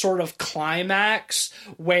sort of climax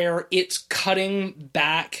where it's cutting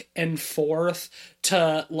back and forth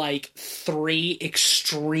to like 3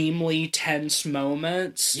 extremely tense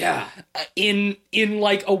moments. Yeah. In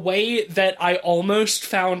like a way that I almost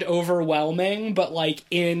found overwhelming, but like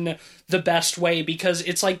in the best way, because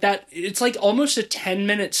it's like almost a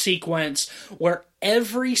 10-minute sequence where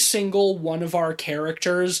every single one of our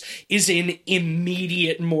characters is in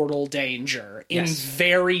immediate mortal danger in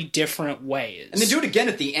very different ways. And they do it again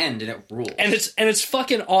at the end, and it rules. And it's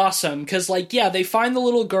fucking awesome, because like, yeah, they find the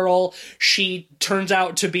little girl, she turns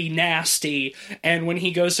out to be nasty, and when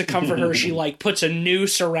he goes to comfort her, she like puts a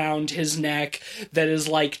noose around his neck that is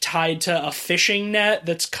like tied to a fishing net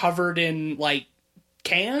that's covered in like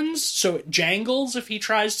cans, so it jangles if he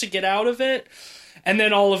tries to get out of it. And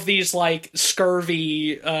then all of these like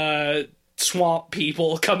scurvy swamp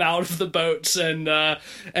people come out of the boats and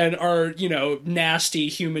are, you know, nasty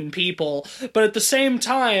human people. But at the same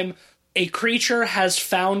time, a creature has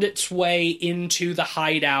found its way into the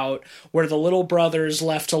hideout where the little brother is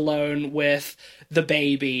left alone with the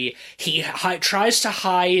baby. He tries to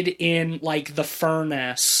hide in, like, the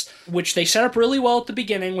furnace, which they set up really well at the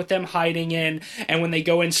beginning with them hiding in, and when they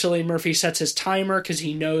go in, Cillian Murphy sets his timer because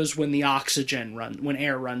he knows when the when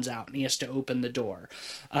air runs out, and he has to open the door.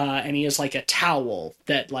 And he has, like, a towel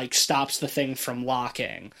that, like, stops the thing from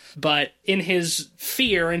locking. But in his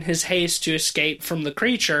fear, in his haste to escape from the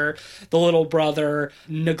creature, the little brother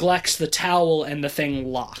neglects the towel and the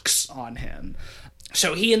thing locks on him.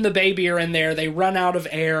 So he and the baby are in there. They run out of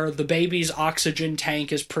air. The baby's oxygen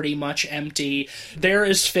tank is pretty much empty. They're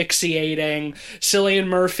asphyxiating. Cillian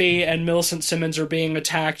Murphy and Millicent Simmons are being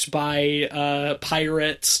attacked by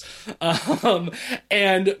pirates.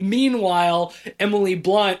 And meanwhile, Emily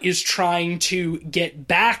Blunt is trying to get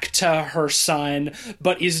back to her son,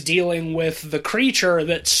 but is dealing with the creature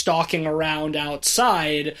that's stalking around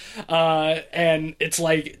outside. And it's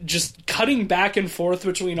like just cutting back and forth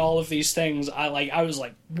between all of these things. I was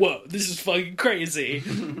like, whoa, this is fucking crazy.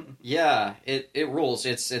 Yeah, it rules.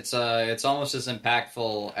 It's almost as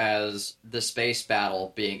impactful as the space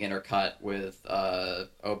battle being intercut with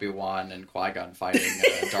Obi-Wan and Qui-Gon fighting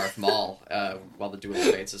Darth Maul while the Duel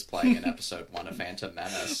of Fates is playing in Episode 1 of Phantom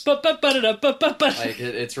Menace. Like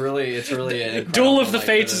it's really an incredible, Duel of the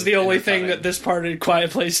Fates is the only thing that this part in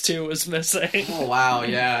Quiet Place 2 was missing. Oh wow,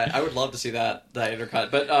 yeah, I would love to see that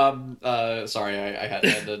intercut. But sorry, I had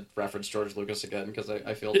to reference George Lucas again because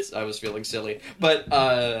I was feeling silly. But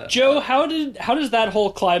Joe, how does that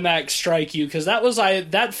whole climax strike you? Because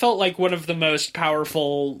that felt like one of the most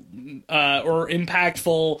powerful or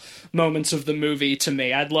impactful moments of the movie to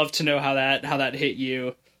me. I'd love to know how that hit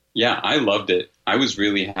you. Yeah, I loved it. I was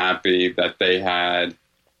really happy that they had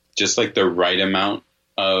just like the right amount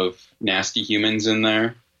of nasty humans in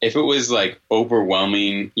there. If it was like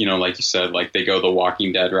overwhelming, like you said, like they go the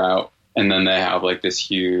Walking Dead route, and then they have like this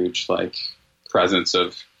huge like presence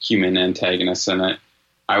of human antagonists in it,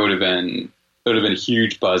 it would have been a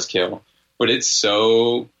huge buzzkill. But it's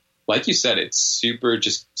so, like you said, it's super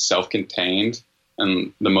just self-contained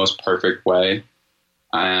in the most perfect way.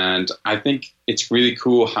 And I think it's really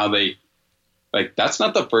cool how they, like, that's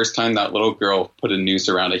not the first time that little girl put a noose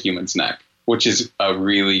around a human's neck, which is a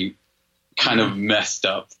really kind of messed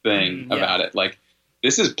up thing about it. Like,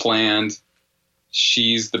 this is planned.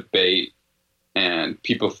 She's the bait, and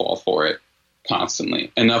people fall for it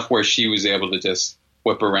constantly. Enough where she was able to just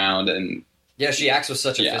whip around and... Yeah, she acts with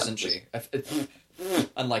such efficiency.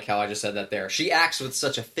 Unlike how I just said that there. She acts with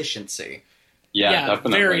such efficiency. Yeah,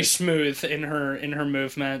 definitely. Very smooth in her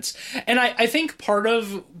movements. And I think part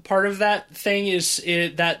of that thing is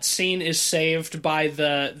that scene is saved by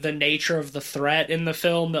the nature of the threat in the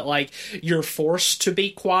film, that like you're forced to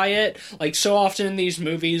be quiet. Like so often in these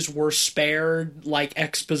movies we're spared like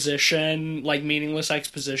exposition, like meaningless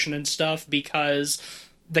exposition and stuff because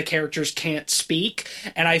the characters can't speak,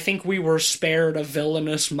 and I think we were spared a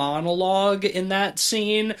villainous monologue in that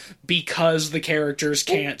scene because the characters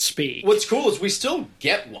can't speak. What's cool is we still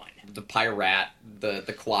get one. The pirate,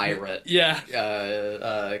 the Quirate,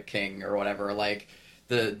 king or whatever, like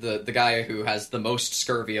the guy who has the most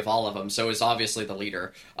scurvy of all of them, so is obviously the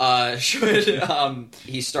leader.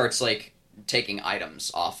 He starts like taking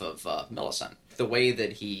items off of Millicent. The way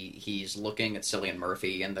that he's looking at Cillian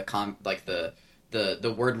Murphy and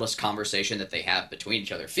the wordless conversation that they have between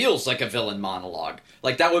each other feels like a villain monologue.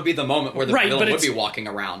 Like, that would be the moment where the villain would be walking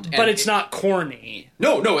around. But it's not corny.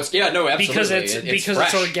 No, absolutely. Because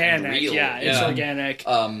it's organic. It's organic.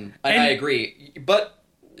 I agree. But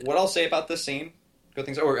what I'll say about this scene, good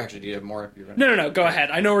things... Or actually, do you have more? No, go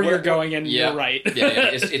ahead. I know where you're going, and you're right.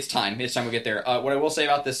 It's time. It's time we get there. What I will say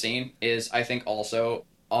about this scene is I think also...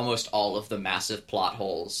 almost all of the massive plot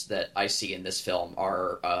holes that I see in this film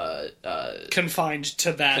are confined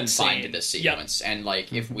to this sequence. Yep. And like,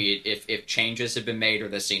 if changes had been made or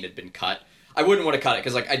the scene had been cut, I wouldn't want to cut it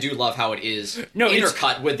because like I do love how it is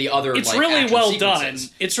intercut with the other. It's like, really well sequences.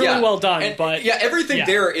 done. It's really well done. And, but everything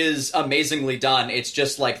there is amazingly done. It's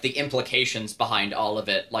just like the implications behind all of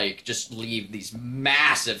it, like just leave these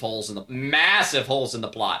massive holes in the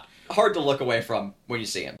plot. Hard to look away from when you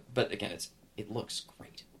see them. But again, it looks great.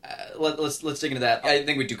 Let's dig into that. I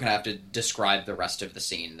think we do kind of have to describe the rest of the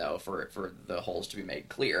scene, though, for the holes to be made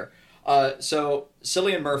clear. So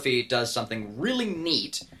Cillian Murphy does something really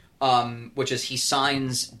neat, which is he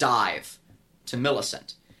signs dive to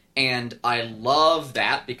Millicent. And I love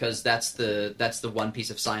that because that's the one piece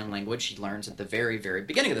of sign language he learns at the very, very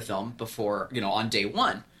beginning of the film before, on day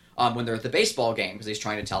one. when they're at the baseball game because he's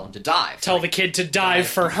trying to tell him to dive. Tell the kid to dive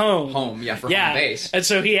for home. Home base. And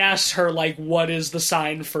so he asks her, like, what is the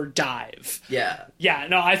sign for dive? Yeah. Yeah,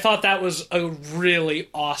 no, I thought that was a really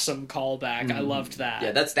awesome callback. I loved that.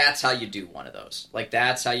 Yeah, that's how you do one of those. Like,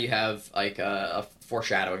 that's how you have, like, a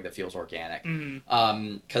foreshadowing that feels organic.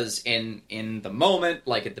 Because in the moment,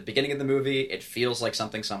 like, at the beginning of the movie, it feels like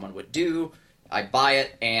something someone would do. I buy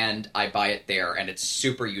it, and I buy it there, and it's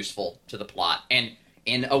super useful to the plot. And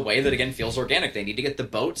in a way that, again, feels organic. They need to get the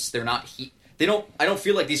boats. They're not... I don't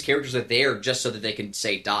feel like these characters are there just so that they can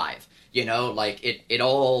say dive. You know, like, it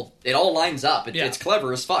all lines up. It's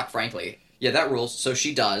clever as fuck, frankly. Yeah, that rules. So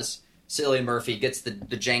she does. Cillian Murphy gets the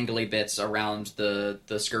jangly bits around the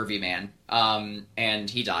scurvy man, and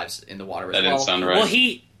he dives in the water as well. That didn't sound right. Well,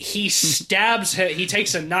 he stabs him. He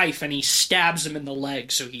takes a knife and he stabs him in the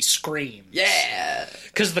leg, so he screams. Yeah!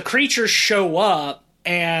 Because the creatures show up,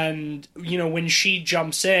 and, you know, when she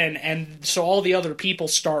jumps in, and so all the other people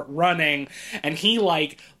start running, and he,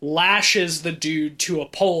 like, lashes the dude to a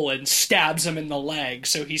pole and stabs him in the leg,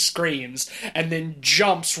 so he screams, and then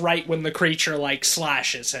jumps right when the creature, like,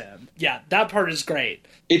 slashes him. Yeah, that part is great.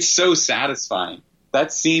 It's so satisfying.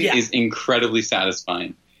 That scene is incredibly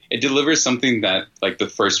satisfying. It delivers something that, like, the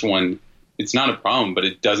first one, it's not a problem, but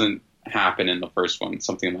it doesn't happen in the first one,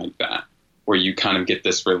 something like that, where you kind of get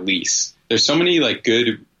this release. There's so many, like,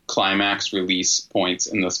 good climax release points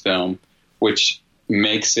in this film, which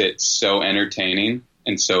makes it so entertaining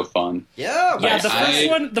and so fun. Yeah,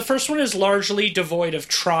 the first one is largely devoid of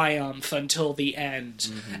triumph until the end.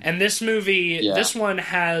 And this movie, this one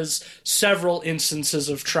has several instances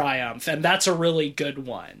of triumph, and that's a really good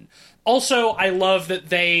one. Also, I love that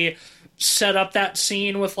they set up that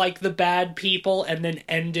scene with, like, the bad people and then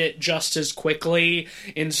end it just as quickly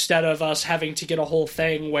instead of us having to get a whole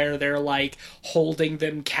thing where they're, like, holding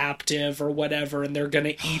them captive or whatever and they're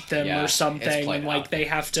gonna eat them or something and, like, they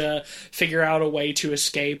have to figure out a way to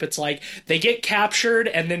escape. It's like they get captured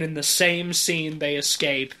and then in the same scene they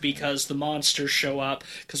escape because the monsters show up,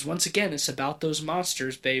 because once again it's about those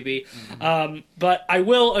monsters, baby. But I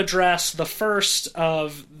will address the first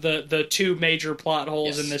of the two major plot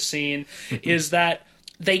holes in this scene is that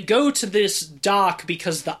they go to this dock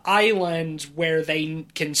because the island where they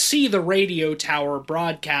can see the radio tower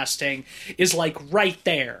broadcasting is, like, right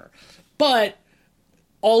there. But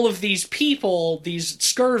all of these people, these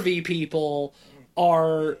scurvy people,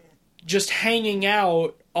 are just hanging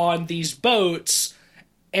out on these boats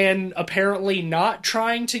and apparently not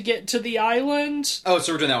trying to get to the island. Oh,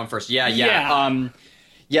 so we're doing that one first. Yeah.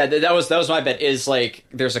 Yeah, that was my bet. Is, like,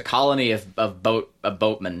 there's a colony of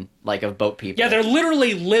boatmen, like, of boat people. Yeah, they're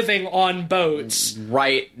literally living on boats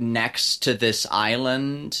right next to this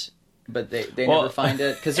island, but they never find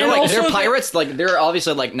it because they're pirates. Like, they're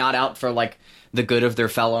obviously, like, not out for, like, the good of their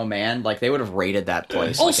fellow man. Like, they would have raided that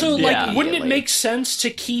place. Also, wouldn't it make sense to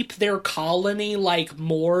keep their colony, like,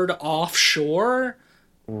 moored offshore?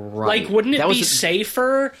 Right. Like, wouldn't it be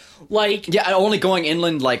safer? Like, yeah, only going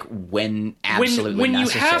inland, like, when absolutely when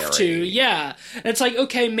necessary. you have to, yeah. And it's like,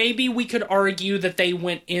 okay, maybe we could argue that they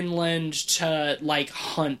went inland to, like,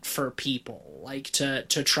 hunt for people, like, to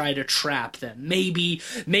try to trap them. Maybe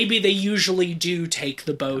they usually do take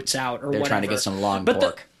the boats out or whatever. They're trying to get some long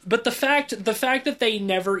pork. But the fact that they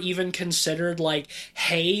never even considered, like,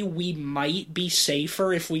 hey, we might be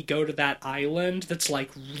safer if we go to that island that's, like,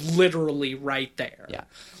 literally right there. Yeah.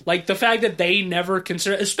 Like, the fact that they never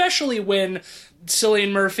consider, especially when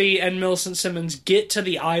Cillian Murphy and Millicent Simmons get to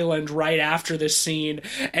the island right after this scene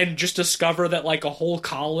and just discover that, like, a whole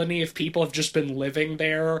colony of people have just been living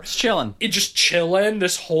there. It's chilling. Just chilling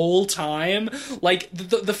this whole time. Like,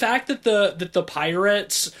 the fact that the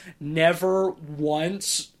pirates never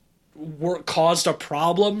once caused a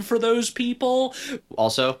problem for those people.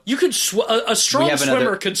 Also, you could a strong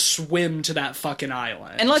swimmer could swim to that fucking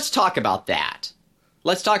island. And let's talk about that.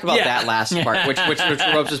 Let's talk about that last part, which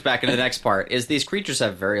ropes us back into the next part. Is these creatures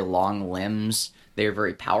have very long limbs. They're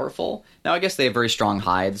very powerful. Now, I guess they have very strong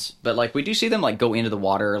hides, but, like, we do see them, like, go into the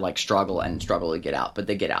water, like, struggle to get out, but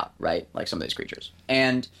they get out, right? Like some of these creatures.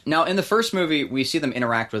 And now, in the first movie, we see them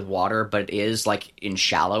interact with water, but it is, like, in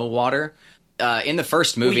shallow water. In the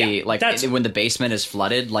first movie, when the basement is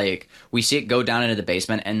flooded, like, we see it go down into the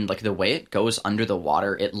basement, and, like, the way it goes under the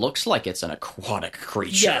water, it looks like it's an aquatic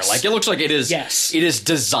creature. Yes. Like, it looks like it is. Yes. It is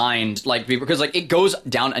designed, like, because, like, it goes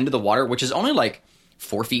down into the water, which is only, like,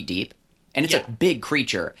 4 feet deep. and it's Yeah. a big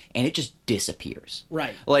creature, and it just disappears.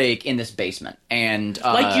 Right. Like, in this basement. And,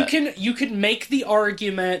 Like you can make the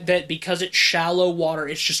argument that because it's shallow water,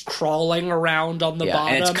 it's just crawling around on the Yeah,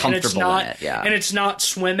 bottom, and it's comfortable not, in it, yeah. and it's not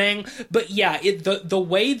swimming. But yeah, the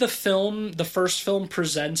way the first film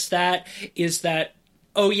presents that is that,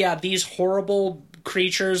 oh yeah, these horrible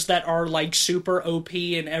creatures that are like super OP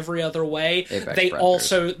in every other way, Apex they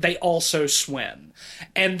predators. also swim.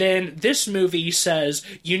 And then this movie says,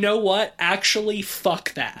 you know what? Actually,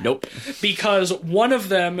 fuck that. Nope. Because one of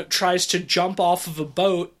them tries to jump off of a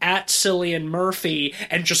boat at Cillian Murphy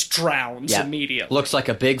and just drowns Yeah. immediately. Looks like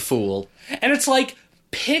a big fool. And it's like,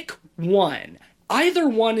 pick one. Either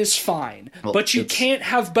one is fine, but you can't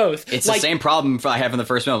have both. It's like, the same problem I have in the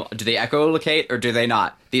first film. Do they echolocate or do they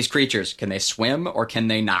not? These creatures, can they swim or can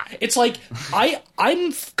they not? It's like,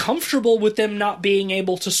 I'm comfortable with them not being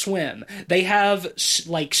able to swim. They have,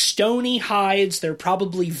 like, stony hides. They're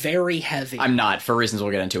probably very heavy. I'm not, for reasons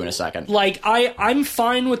we'll get into in a second. Like, I'm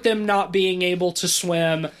fine with them not being able to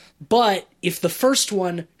swim, but if the first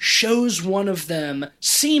one shows one of them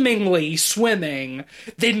seemingly swimming,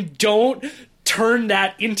 then don't turn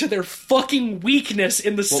that into their fucking weakness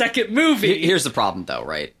in the second movie. Here's the problem, though,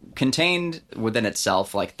 right? Contained within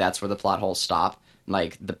itself, like, that's where the plot holes stop.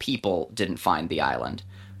 Like, the people didn't find the island.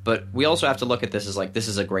 But we also have to look at this as, like, this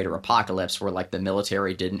is a greater apocalypse where, like, the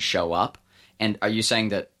military didn't show up. And are you saying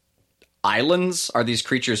that islands are these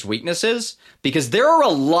creatures' weaknesses? Because there are a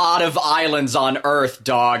lot of islands on Earth,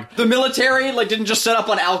 dog. The military, like, didn't just set up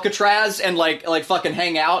on Alcatraz and, like fucking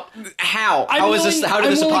hang out? How? How did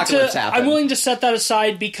this apocalypse happen? I'm willing to set that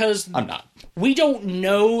aside because I'm not. we don't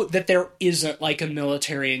know that there isn't like a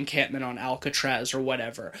military encampment on Alcatraz or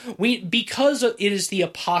whatever. Because it is the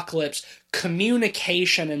apocalypse,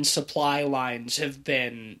 communication and supply lines have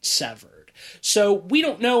been severed. So we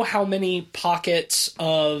don't know how many pockets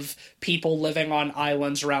of people living on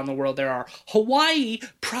islands around the world there are. Hawaii,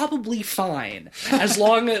 probably fine. As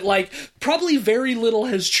long as, like, probably very little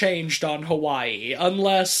has changed on Hawaii.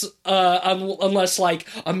 Unless like,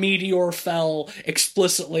 a meteor fell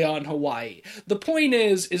explicitly on Hawaii. The point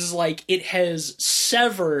is like, it has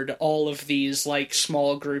severed all of these, like,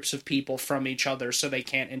 small groups of people from each other so they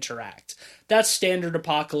can't interact. That's standard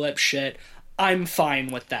apocalypse shit. I'm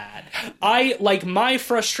fine with that. My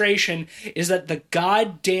frustration is that the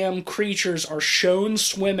goddamn creatures are shown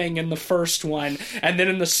swimming in the first one, and then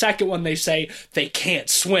in the second one they say they can't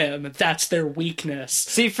swim. That's their weakness.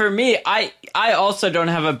 See, for me, I also don't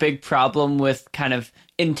have a big problem with kind of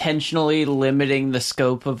intentionally limiting the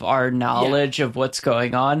scope of our knowledge of what's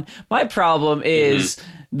going on. My problem is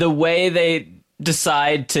the way they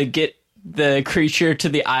decide to get the creature to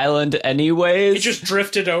the island anyways. It just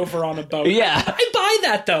drifted over on a boat. Yeah. I buy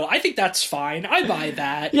that, though. I think that's fine. I buy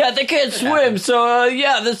that. Yeah, they can't swim, so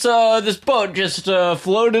this boat just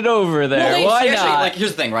floated over there. Well, Why Actually, not? like,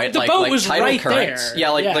 here's the thing, right? The like, boat like was tidal right currents. there. Yeah,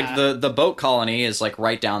 like Yeah. the boat colony is like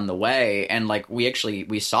right down the way, and like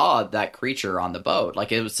we saw that creature on the boat.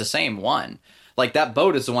 Like, it was the same one. Like, that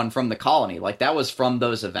boat is the one from the colony. Like, that was from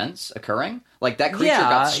those events occurring. Like, that creature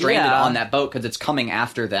got stranded on that boat because it's coming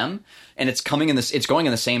after them, and it's going in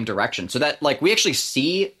the same direction. So that, like, we actually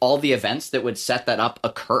see all the events that would set that up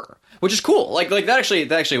occur, which is cool. Like that actually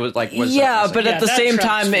was yeah, but Yeah, at the that same tracks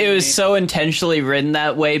time, for it was me. so intentionally written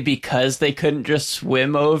that way because they couldn't just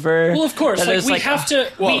swim over. Well, of course, that like, it's we have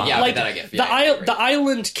to. well, yeah, like, that I get. Yeah, I agree. the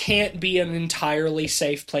island can't be an entirely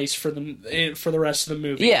safe place for the rest of the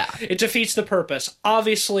movie. Yeah. It defeats the purpose.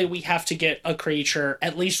 Obviously, we have to get a creature,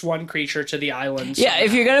 at least one creature, to the island. Yeah,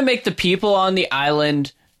 if you're gonna make the people on the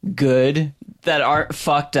island good that aren't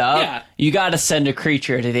fucked up, Yeah. you gotta send a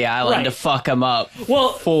creature to the island Right. to fuck them up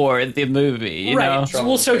Well, for the movie, you know? right.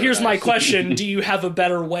 Well, so here's my question: do you have a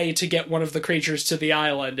better way to get one of the creatures to the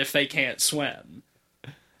island if they can't swim?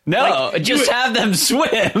 No, Like, just you- have them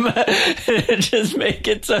swim. Just make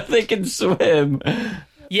it so they can swim.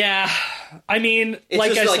 Yeah, I mean, It's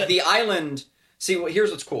like just I like said, the island. See,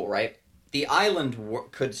 here's what's cool, right? The island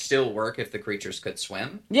could still work if the creatures could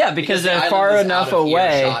swim. Yeah, because the they're island far is enough out of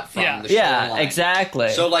away. earshot from Yeah. the Yeah, shoreline. exactly.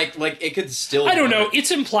 So like it could still. I don't know. work. It's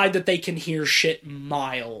implied that they can hear shit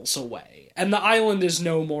miles away, and the island is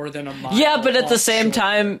no more than a mile. Yeah, but at the same offshore.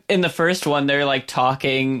 time, in the first one, they're like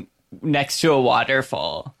talking next to a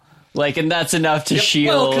waterfall. Like, and that's enough to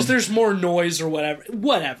shield. Well, because there's more noise or whatever.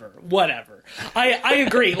 Whatever. I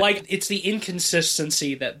agree. Like, it's the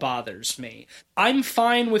inconsistency that bothers me. I'm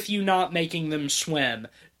fine with you not making them swim.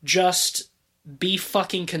 Just be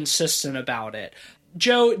fucking consistent about it.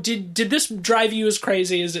 Joe, did this drive you as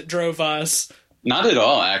crazy as it drove us? Not at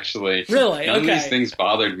all, actually. Really? None of Okay. these things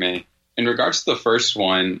bothered me. in regards to the first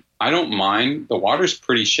one, I don't mind. The water's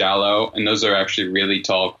pretty shallow, and those are actually really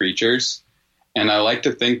tall creatures. And I like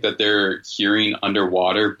to think that they're hearing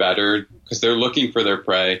underwater better because they're looking for their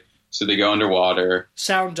prey. So they go underwater.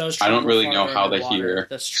 Sound does. I don't really know farther how they underwater. hear.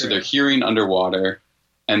 That's true. So they're hearing underwater.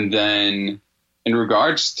 And then in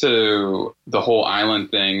regards to the whole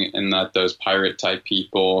island thing and that those pirate type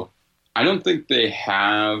people, I don't think they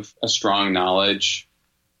have a strong knowledge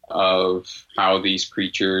of how these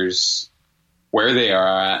creatures, where they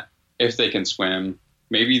are at, if they can swim.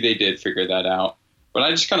 Maybe they did figure that out. But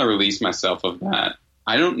I just kind of released myself of that.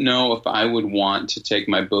 I don't know if I would want to take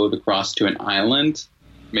my boat across to an island.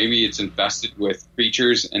 Maybe it's infested with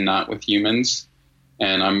creatures and not with humans.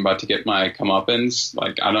 And I'm about to get my comeuppance.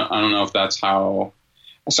 Like, I don't know if that's how.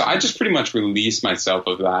 So I just pretty much release myself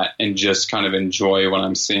of that and just kind of enjoy what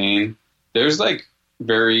I'm seeing. There's like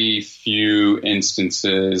very few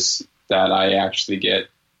instances that I actually get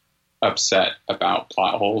upset about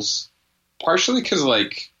plot holes. Partially because,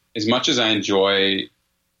 like, as much as I enjoy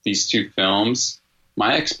these two films,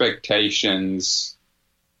 my expectations,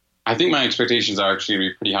 I think my expectations are actually going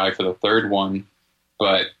to be pretty high for the third one,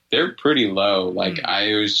 but they're pretty low. Like,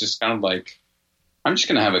 I was just kind of like, I'm just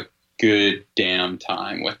going to have a good damn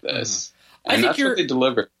time with this. And that's what they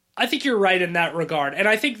delivered. I think you're right in that regard. And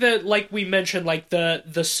I think that, like we mentioned, like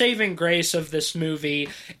the saving grace of this movie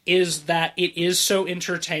is that it is so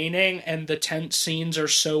entertaining and the tense scenes are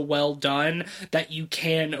so well done that you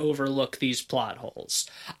can overlook these plot holes.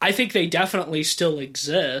 I think they definitely still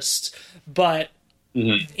exist, but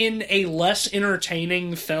in a less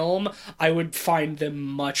entertaining film, I would find them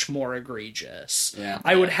much more egregious. Yeah.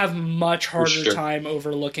 I would have much harder time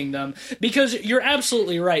overlooking them because you're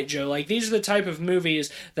absolutely right, Joe. Like, these are the type of movies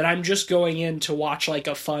that I'm just going in to watch, like,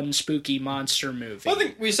 a fun, spooky monster movie. Well, I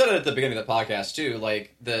think we said it at the beginning of the podcast too,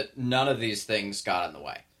 like that none of these things got in the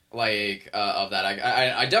way. Like of that,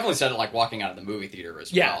 I definitely said it like walking out of the movie theater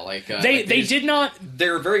as well. Like they did not.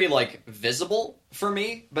 They're very like visible for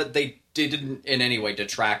me, but they didn't in any way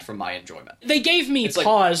detract from my enjoyment. They gave me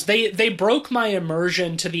pause. They broke my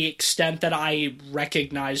immersion to the extent that I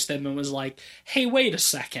recognized them and was like, "Hey, wait a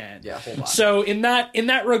second." Yeah, hold on. So in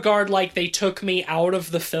that regard, like, they took me out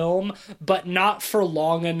of the film, but not for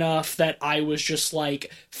long enough that I was just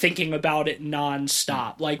like thinking about it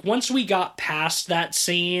nonstop. Like, once we got past that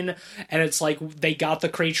scene and it's like they got the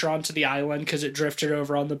creature onto the island because it drifted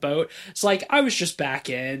over on the boat, it's like I was just back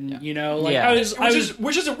in, you know. Like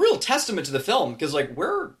which is a real testament to the film because like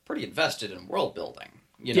we're pretty invested in world building.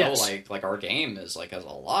 You know, like our game is like has a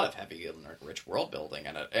lot of heavy and rich world building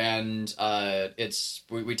in it, and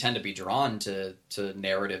we tend to be drawn to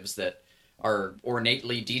narratives that are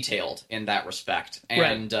ornately detailed in that respect,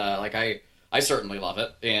 and like I certainly love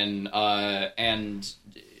it, and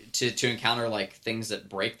to encounter like things that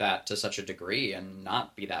break that to such a degree and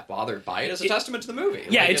not be that bothered by it is a testament to the movie.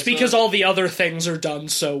 Yeah, like, it's because all the other things are done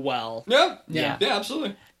so well. Yeah,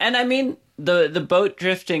 absolutely. And I mean, the boat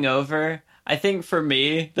drifting over, I think for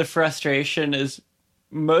me, the frustration is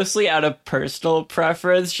mostly out of personal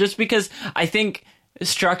preference, just because I think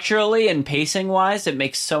structurally and pacing wise, it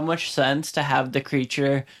makes so much sense to have the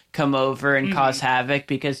creature come over and cause havoc,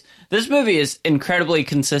 because this movie is incredibly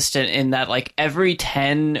consistent in that like every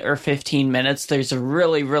 10 or 15 minutes there's a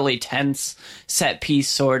really, really tense set piece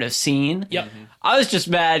sort of scene. Yep. I was just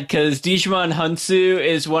mad because Djimon Hounsou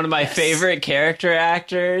is one of my favorite character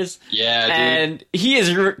actors. Yeah, dude. And he is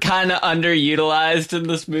kind of underutilized in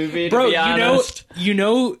this movie, to be honest. You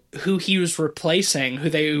know who he was replacing, who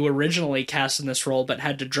they originally cast in this role but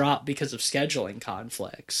had to drop because of scheduling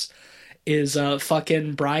conflicts, is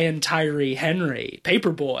fucking Brian Tyree Henry,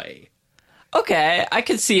 Paperboy. Okay, I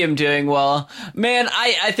could see him doing well. Man,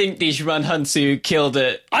 I think Djimon Hounsou killed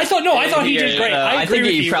it. I thought he did great. I think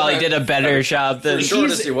agree he with you. probably did a better job than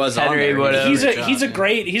he was Henry would have. He's a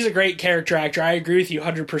great character actor. I agree with you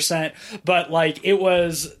 100%. But like, it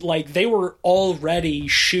was like they were already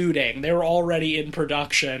shooting. They were already in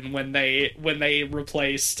production when they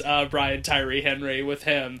replaced Brian Tyree Henry with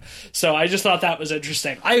him. So I just thought that was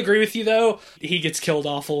interesting. I agree with you though. He gets killed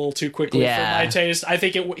off a little too quickly for my taste. I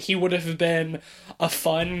think he would have been a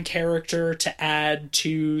fun character to add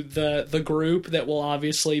to the group that will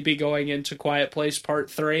obviously be going into Quiet Place Part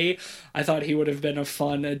 3. I thought he would have been a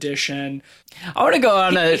fun addition. I want to go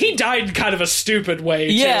on He died kind of a stupid way,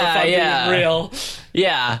 too, if I'm being real.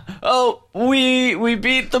 Yeah. Oh, we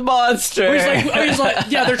beat the monster. He's like,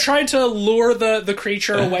 yeah, they're trying to lure the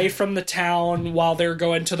creature away from the town while they're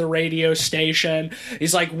going to the radio station.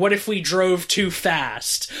 He's like, what if we drove too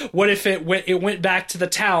fast? What if it went back to the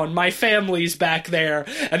town? My family's back there,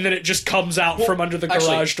 and then it just comes out from under the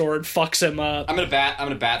garage door and fucks him up. I'm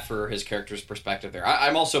gonna bat for his character's perspective there.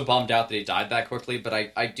 I'm also bummed out that he died that quickly, but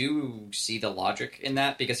I do see the logic in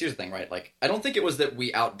that, because here's the thing, right? Like, I don't think it was that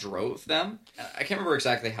we outdrove them. I can't remember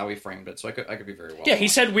exactly how he framed it, so I could be very well. Yeah, he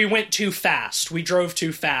said we went too fast. We drove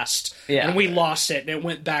too fast, and we lost it, and it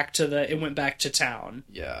went back to town.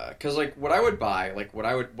 Yeah, because like what I would buy, like what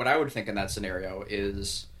I would think in that scenario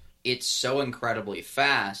is it's so incredibly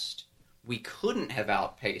fast we couldn't have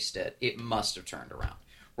outpaced it. It must have turned around.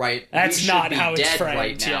 Right, that's not how it's framed.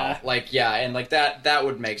 Right now, yeah. Like, yeah, and like that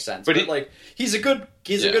would make sense. But like, he's a good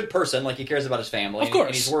person. Like, he cares about his family, of course,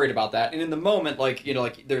 and he's worried about that. And in the moment, like, you know,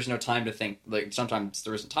 like, there's no time to think. Like, sometimes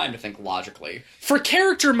there isn't time to think logically. For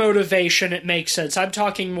character motivation, it makes sense. I'm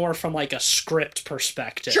talking more from like a script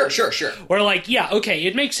perspective. Sure. Where like, yeah, okay,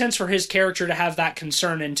 it makes sense for his character to have that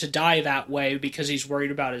concern and to die that way because he's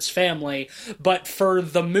worried about his family. But for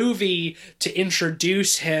the movie to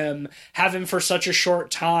introduce him, have him for such a short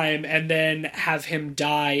time, and then have him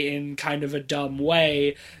die in kind of a dumb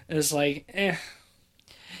way is like,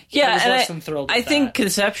 Yeah, I was less than thrilled with I think that.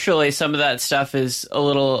 conceptually some of that stuff is a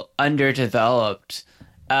little underdeveloped.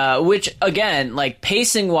 Which, again, like,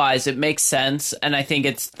 pacing-wise, it makes sense, and I think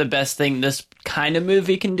it's the best thing this kind of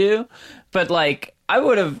movie can do. But, like, I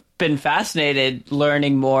would have been fascinated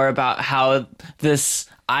learning more about how this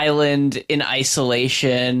island in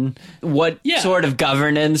isolation, what sort of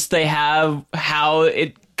governance they have, how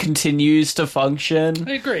it continues to function.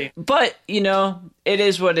 I agree. But, you know, it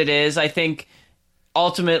is what it is. I think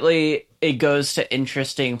ultimately it goes to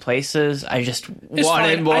interesting places. I just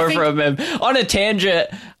wanted more from him. On a tangent,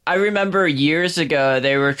 I remember years ago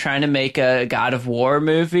they were trying to make a God of War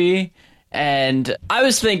movie, and I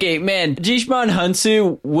was thinking, man, Djimon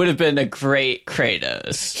Hounsou would have been a great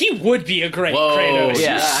Kratos. He would be a great Kratos.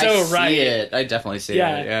 Yeah, You're so right. I definitely see it.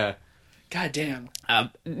 Yeah. God damn.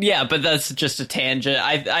 Yeah, but that's just a tangent.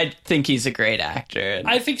 I think he's a great actor. And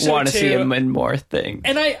I think so, want to too. see him in more things.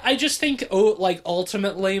 And I just think,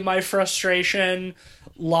 ultimately my frustration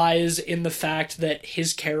lies in the fact that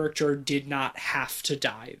his character did not have to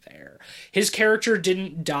die there. His character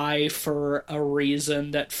didn't die for a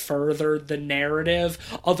reason that furthered the narrative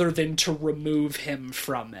other than to remove him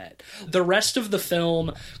from it. The rest of the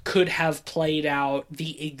film could have played out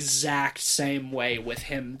the exact same way with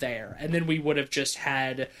him there, and then we would have just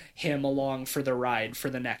had him along for the ride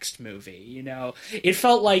for the next movie. You know, it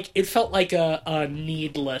felt like a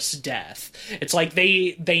needless death. It's like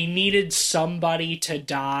they needed somebody to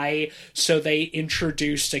die, so they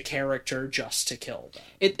introduced a character just to kill them.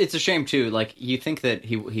 It's a shame too. Like, you think that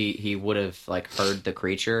he would have like heard the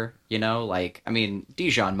creature, you know? Like, I mean,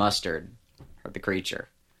 Dijon Mustard heard the creature.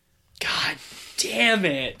 God damn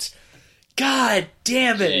it! God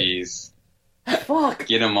damn it! Jeez. Fuck.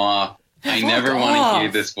 Get him off. I never want to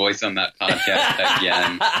hear this voice on that podcast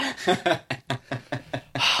again.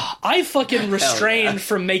 I fucking refrained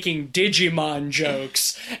from making Digimon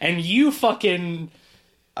jokes, and you fucking...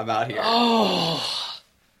 I'm out here. Oh.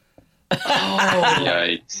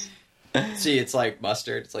 Yikes. See, it's like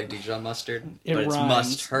mustard. It's like Dijon mustard. It but it's rhymes.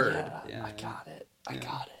 must heard. Yeah, I got it.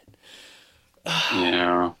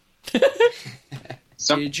 Yeah.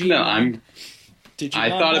 Something that I Digimon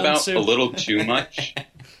thought about Hounsou. a little too much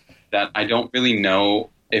that I don't really know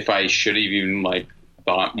if I should have even like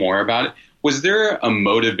thought more about it. Was there a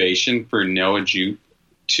motivation for Noah Jupe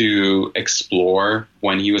to explore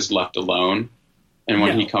when he was left alone and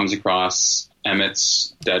when he comes across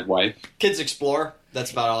Emmett's dead wife? Kids explore.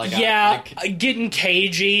 That's about all I got. Yeah, getting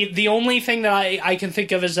cagey. The only thing that I can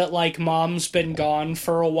think of is that, like, Mom's been gone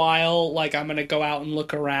for a while. Like, I'm gonna go out and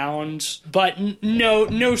look around. But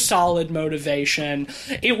no solid motivation.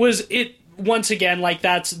 Once again, like,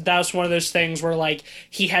 that's one of those things where, like,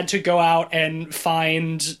 he had to go out and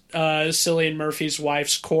find Cillian Murphy's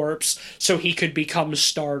wife's corpse so he could become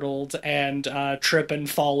startled and trip and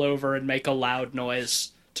fall over and make a loud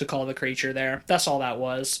noise to call the creature there. That's all that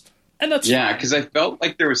was. And that's yeah, because I felt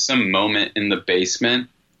like there was some moment in the basement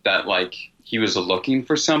that, like, he was looking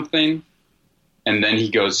for something, and then he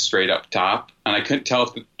goes straight up top, and I couldn't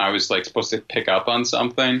tell if I was, like, supposed to pick up on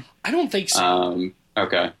something. I don't think so.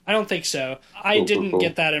 Okay. I don't think so. I didn't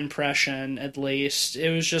get that impression, at least. It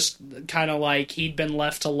was just kind of like he'd been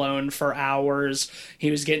left alone for hours. He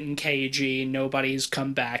was getting cagey. Nobody's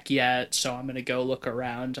come back yet, so I'm going to go look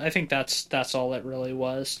around. I think that's all it really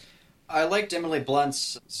was. I liked Emily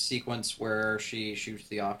Blunt's sequence where she shoots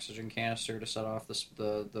the oxygen canister to set off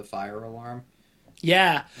the fire alarm.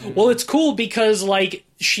 Yeah. Well, it's cool because, like,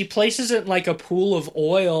 she places it in, like, a pool of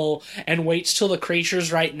oil and waits till the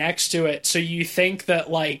creature's right next to it. So you think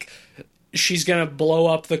that, like, she's gonna blow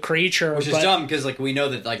up the creature. Which is dumb, because, like, we know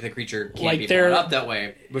that, like, the creature can't like, be blown up that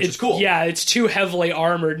way, which is cool. Yeah, it's too heavily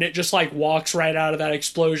armored, and it just, like, walks right out of that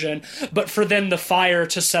explosion. But for then the fire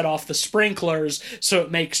to set off the sprinklers so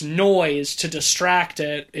it makes noise to distract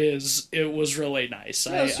it was really nice.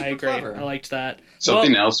 Yeah, I agree. clever. I liked that.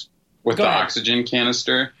 Something else with go the ahead. oxygen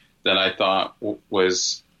canister that I thought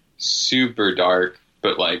was super dark,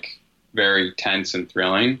 but, like, very tense and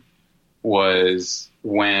thrilling was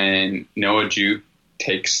when Noah Jupe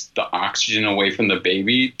takes the oxygen away from the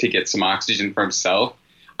baby to get some oxygen for himself.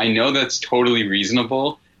 I know that's totally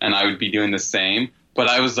reasonable, and I would be doing the same, but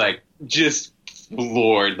I was, like, just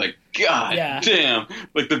floored, like, God damn.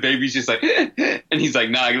 Like, the baby's just like, and he's like,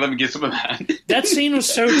 nah, let me get some of that. That scene was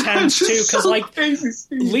so tense, too, because, So like, crazy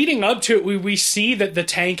scene. leading up to it, we see that the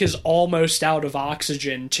tank is almost out of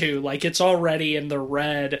oxygen, too. Like, it's already in the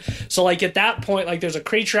red. So, like, at that point, like, there's a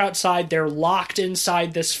creature outside. They're locked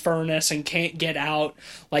inside this furnace and can't get out.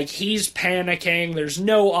 Like, he's panicking. There's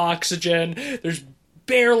no oxygen. There's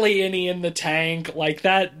barely any in the tank. Like,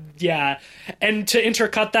 that, yeah. And to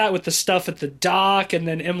intercut that with the stuff at the dock and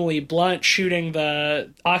then Emily Blunt shooting the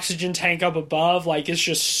oxygen tank up above, like, it's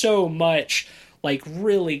just so much, like,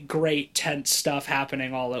 really great tense stuff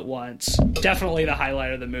happening all at once. Definitely the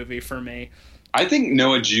highlight of the movie for me. I think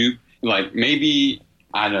Noah Jupe, like, maybe,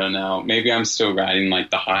 I don't know, maybe I'm still riding, like,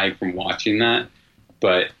 the high from watching that,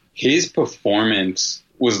 but his performance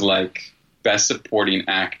was, like, best supporting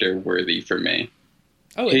actor worthy for me.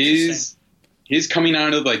 Oh, interesting. He's coming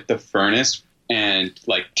out of, like, the furnace, and,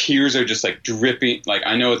 like, tears are just, like, dripping. Like,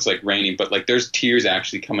 I know it's, like, raining, but, like, there's tears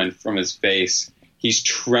actually coming from his face. He's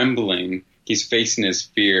trembling. He's facing his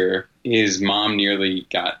fear. His mom nearly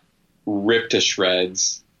got ripped to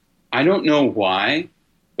shreds. I don't know why,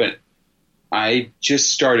 but I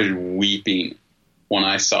just started weeping when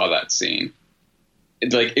I saw that scene.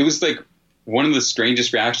 It was, like, one of the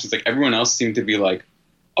strangest reactions. Like, everyone else seemed to be like,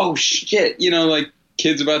 oh, shit, you know, like,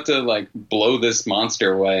 kid's about to, like, blow this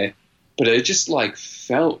monster away. But it just, like,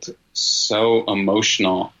 felt so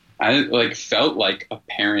emotional. I, like, felt like a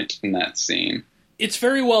parent in that scene. It's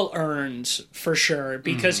very well earned, for sure,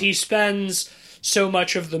 because he spends so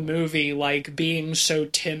much of the movie, like, being so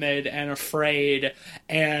timid and afraid,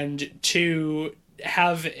 and to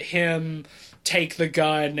have him take the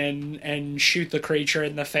gun and shoot the creature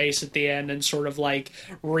in the face at the end and sort of, like,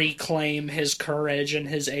 reclaim his courage and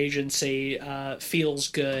his agency feels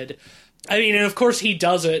good. I mean, and of course he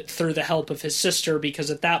does it through the help of his sister,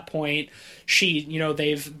 because at that point she, you know,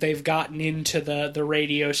 they've gotten into the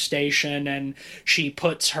radio station, and she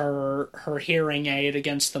puts her hearing aid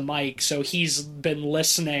against the mic, so he's been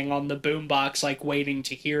listening on the boombox, like, waiting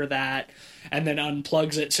to hear that, and then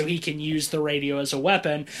unplugs it so he can use the radio as a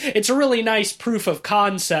weapon. It's a really nice proof of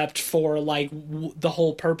concept for, like, the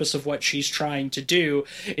whole purpose of what she's trying to do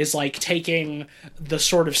is, like, taking the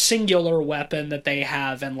sort of singular weapon that they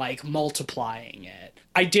have and, like, multiplying it.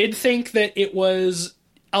 I did think that it was,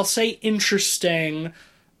 I'll say, interesting.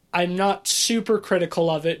 I'm not super critical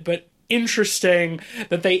of it, but interesting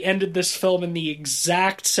that they ended this film in the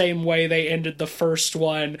exact same way they ended the first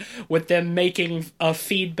one, with them making a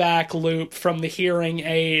feedback loop from the hearing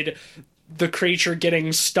aid, the creature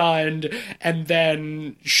getting stunned, and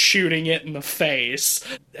then shooting it in the face.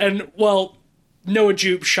 And, well, Noah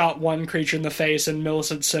Jupe shot one creature in the face, and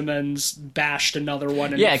Millicent Simmons bashed another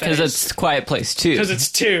one in the face. Yeah, because it's Quiet Place 2. Because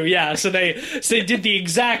it's two, yeah. So they did the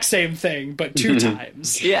exact same thing, but two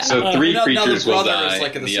times. Yeah. So three Now creatures the will brother die. is,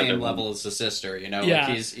 like, at the other same one- level as the sister, you know? Yeah.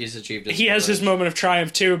 Like, he's achieved his He has his courage. moment of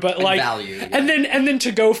triumph too, but, And like, value, yeah. and then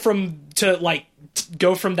to go from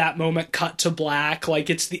that moment cut to black, like,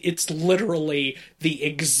 it's literally the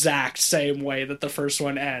exact same way that the first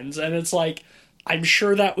one ends, and it's like, I'm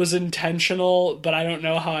sure that was intentional, but I don't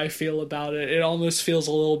know how I feel about it. It almost feels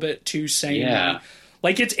a little bit too samey. Yeah.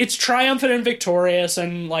 Like, it's triumphant and victorious,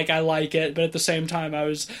 and, like, I like it, but at the same time, I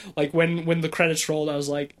was, like, when the credits rolled, I was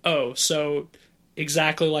like, oh, so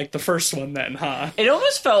exactly like the first one then, huh? It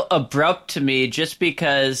almost felt abrupt to me, just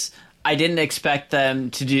because I didn't expect them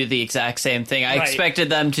to do the exact same thing. I Right. expected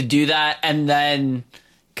them to do that and then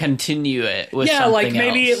continue it with Yeah, like something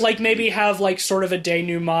else. maybe have, like, sort of a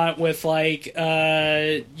denouement with, like,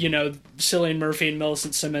 you know, Cillian Murphy and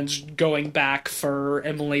Millicent Simmons going back for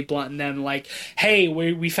Emily Blunt, and then, like, hey,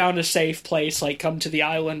 we found a safe place, like, come to the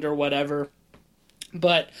island or whatever.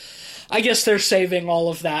 But I guess they're saving all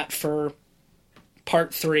of that for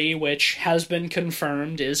Part 3, which has been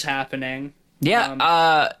confirmed, is happening.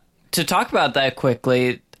 Yeah, to talk about that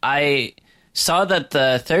quickly, I saw that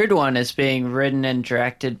the third one is being written and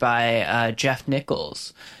directed by Jeff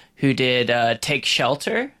Nichols, who did Take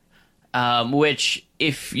Shelter, which,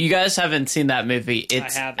 if you guys haven't seen that movie,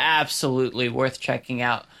 it's absolutely worth checking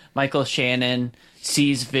out. Michael Shannon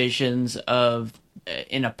sees visions of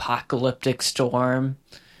an apocalyptic storm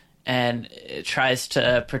and tries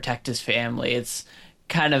to protect his family. It's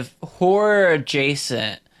kind of horror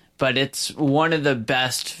adjacent, but it's one of the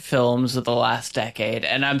best films of the last decade,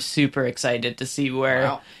 and I'm super excited to see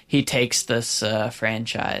where he takes this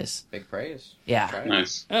franchise. Big praise. Yeah.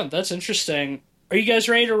 Nice. Oh, that's interesting. Are you guys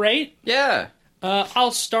ready to rate? Yeah. I'll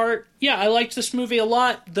start. Yeah, I liked this movie a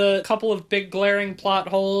lot. The couple of big glaring plot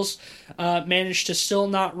holes managed to still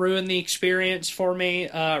not ruin the experience for me.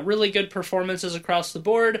 Really good performances across the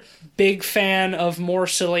board. Big fan of more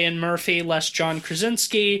Cillian Murphy, less John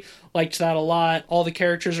Krasinski. Liked that a lot. All the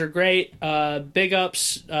characters are great. Big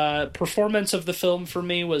ups. Performance of the film for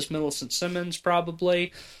me was Millicent Simmons,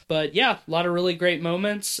 probably. But yeah, a lot of really great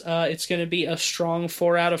moments. It's going to be a strong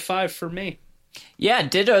 4 out of 5 for me. Yeah,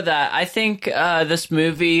 ditto that. I think this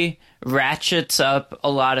movie ratchets up a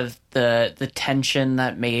lot of the tension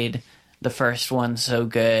that made the first one so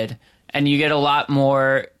good. And you get a lot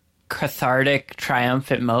more cathartic,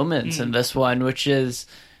 triumphant moments in this one, which is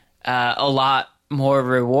a lot more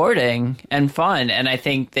rewarding and fun. And I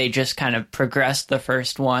think they just kind of progressed the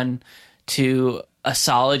first one to a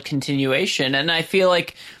solid continuation. And I feel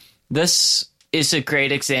like this is a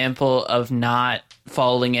great example of not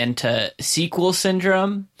falling into sequel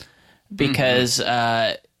syndrome, because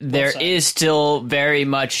there is still very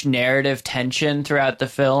much narrative tension throughout the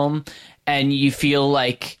film, and you feel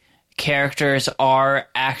like characters are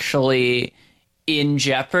actually in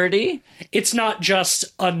jeopardy. It's not just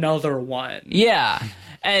another one. Yeah.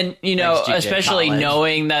 And, you know, Thanks, G.J. especially Collins.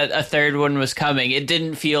 knowing that a third one was coming, it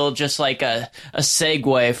didn't feel just like a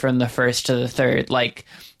segue from the first to the third, like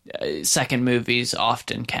second movies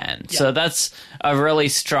often can. Yeah. So that's a really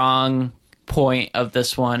strong point of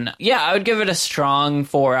this one. Yeah, I would give it a strong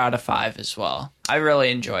 4 out of 5 as well. I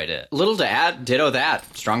really enjoyed it. Little to add, ditto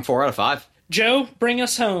that. Strong 4 out of 5. Joe, bring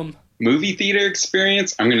us home. Movie theater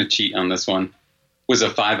experience, I'm going to cheat on this one, was a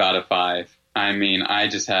 5 out of 5. I mean, I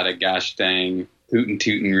just had a gosh dang hootin'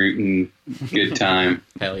 tootin' rootin' good time.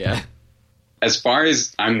 Hell yeah. As far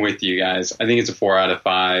as I'm with you guys, I think it's a 4 out of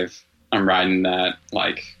 5. I'm riding that,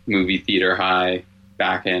 like, movie theater high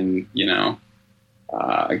back in,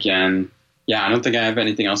 again. Yeah, I don't think I have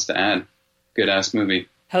anything else to add. Good-ass movie.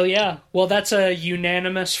 Hell yeah. Well, that's a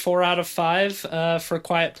unanimous 4 out of 5 for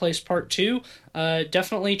Quiet Place Part 2.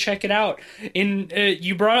 Definitely check it out.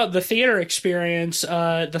 You brought up the theater experience.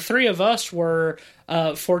 The three of us were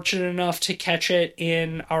fortunate enough to catch it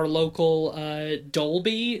in our local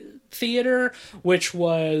Dolby theater, which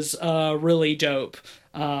was really dope.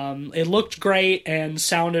 It looked great and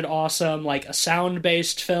sounded awesome, like a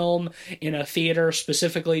sound-based film in a theater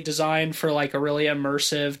specifically designed for like a really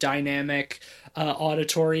immersive, dynamic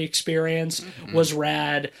auditory experience. Was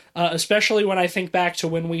rad, especially when I think back to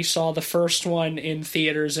when we saw the first one in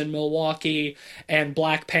theaters in Milwaukee and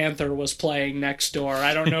Black Panther was playing next door.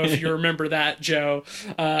 I don't know if you remember that, Joe.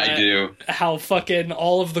 I do. How fucking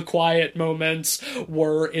all of the quiet moments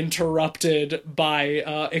were interrupted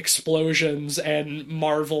by explosions and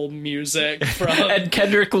Marvel music from And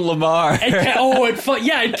Kendrick Lamar.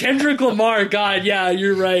 and Kendrick Lamar. God, yeah,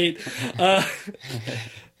 you're right.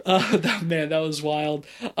 Man, that was wild.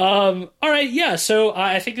 All right, yeah, so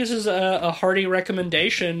I think this is a hearty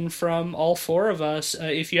recommendation from all four of us.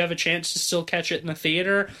 If you have a chance to still catch it in the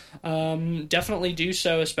theater, definitely do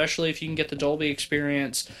so, especially if you can get the Dolby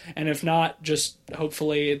experience. And if not, just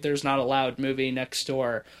hopefully there's not a loud movie next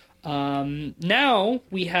door. Now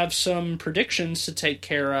we have some predictions to take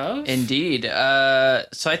care of. Indeed.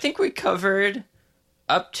 So I think we covered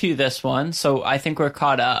up to this one, so I think we're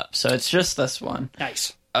caught up. So it's just this one.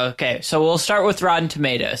 Nice. Okay, so we'll start with Rotten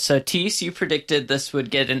Tomatoes. So, Tease, you predicted this would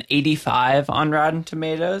get an 85 on Rotten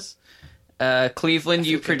Tomatoes. Cleveland,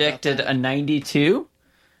 you predicted a 92.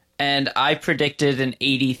 And I predicted an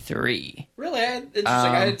 83. Really? Interesting.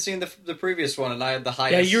 I hadn't seen the previous one, and I had the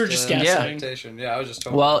highest. Yeah, you were just guessing. Expectation. Yeah, I was just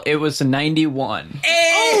told. Well, it was a 91.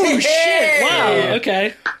 Oh, shit! Wow,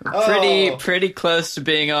 okay. Pretty close to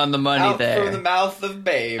being on the money Out there. from the mouth of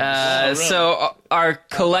babes. really? So, our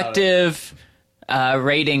collective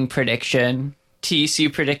rating prediction, Tease,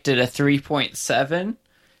 you predicted a 3.7.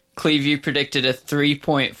 Cleve, you predicted a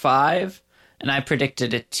 3.5. And I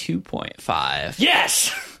predicted a 2.5.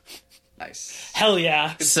 Yes! Nice. Hell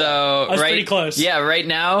yeah. So I was pretty close. Yeah, right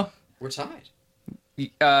now We're tied.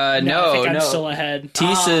 I no, think I'm no. still ahead.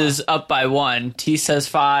 Tisa's up by 1. Tis has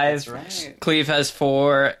 5. That's right. Cleve has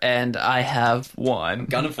 4, and I have 1.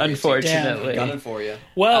 Gunning for you, unfortunately. Gunning for you.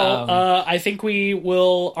 Well, I think we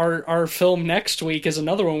will. Our film next week is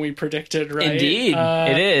another one we predicted, right? Indeed,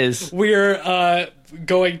 it is. We're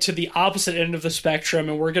going to the opposite end of the spectrum,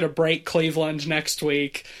 and we're going to break Cleveland next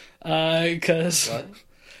week because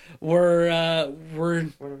we're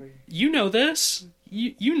you know this.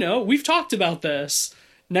 You know we've talked about this.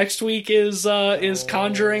 Next week is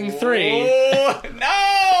Conjuring 3. Oh,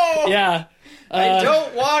 no! Yeah. I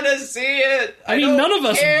don't want to see it. I mean, none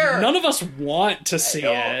of care. us want to see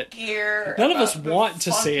it. Care. None of us want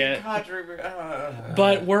to see it.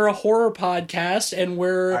 But we're a horror podcast, and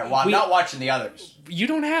I'm not watching the others. You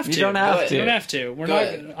don't have to. You don't have to. You don't have to. We're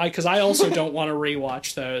Good. not, because I also don't want to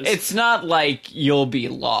rewatch those. It's not like you'll be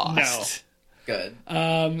lost. Good.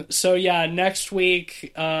 So yeah, next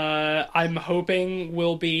week I'm hoping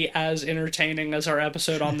will be as entertaining as our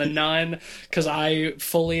episode on The Nun, because I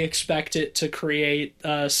fully expect it to create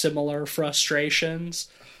similar frustrations.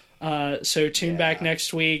 So tune back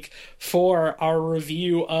next week for our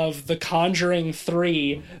review of The Conjuring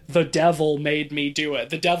 3, The Devil Made Me Do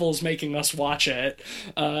It. The devil's making us watch it.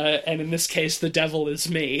 And in this case, the devil is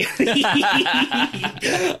me.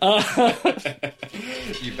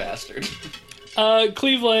 You bastard.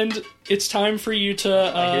 Cleveland, it's time for you to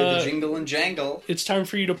I hear the jingle and jangle. it's time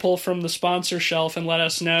for you to pull from the sponsor shelf and let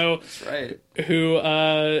us know That's right. who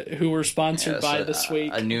we're sponsored Yes, by this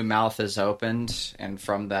week. A new mouth has opened, and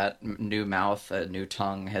from that new mouth, a new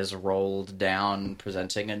tongue has rolled down,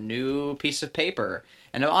 presenting a new piece of paper.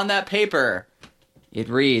 And on that paper, it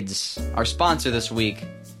reads, our sponsor this week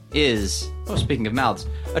is, speaking of mouths,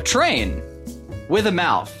 a train with a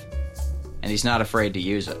mouth. And he's not afraid to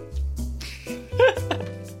use it.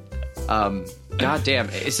 God damn.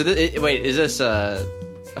 So wait, is this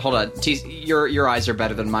hold on. Your eyes are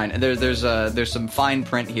better than mine. There's some fine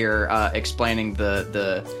print here explaining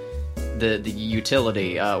the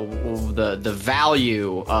utility, the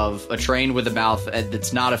value of a train with a mouth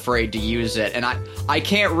that's not afraid to use it. And I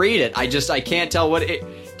can't read it. I can't tell what it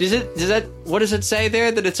what does it say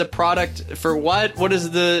there, that it's a product for what? What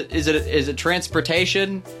is is it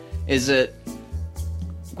transportation? Is it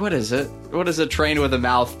what is it? What is a train with a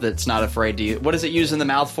mouth that's not afraid to use? What does it use in the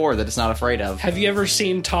mouth for that it's not afraid of? Have you ever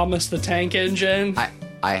seen Thomas the Tank Engine?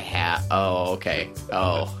 I have. Oh, okay.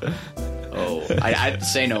 Oh. I'd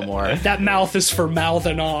say no more. That mouth is for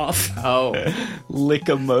mouthing off. Oh.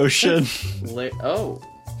 Lick-a-motion. Oh.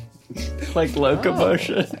 Like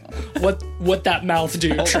locomotion. What that mouth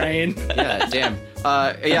do, train? Yeah, damn.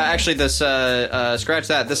 Yeah, actually, this scratch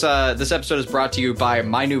that. This episode is brought to you by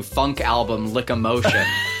my new funk album, Lick-a-motion.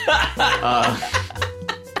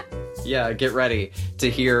 Yeah, get ready to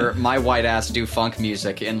hear my white ass do funk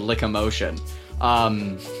music in Lick-a-motion.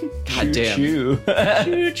 God damn. Choo.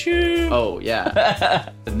 Choo choo. Oh yeah.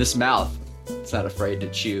 And this mouth, it's not afraid to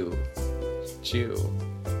chew.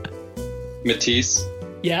 Matisse,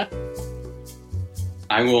 Yeah.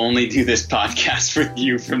 I will only do this podcast with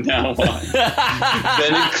you from now on.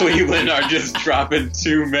 Ben and Cleveland are just dropping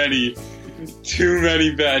too many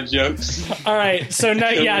bad jokes. All right. So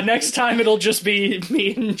next time it'll just be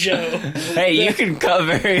me and Joe. Hey, you can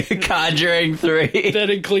cover Conjuring 3. Ben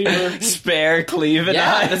and Cleaver. Spare Cleve and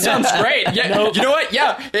Yeah, I. that sounds great. Yeah, Nope. You know what?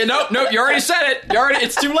 Yeah, nope. You already said it.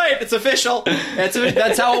 It's too late. It's official.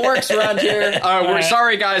 That's how it works around here. We're right.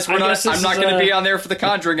 sorry, guys. I guess this I'm not is, going to be on there for the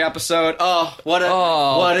Conjuring episode. Oh, what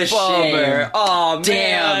a shame. bummer. Oh,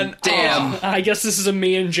 man. Damn. I guess this is a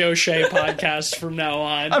me and Joe Shea podcast from now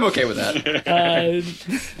on. I'm okay with that.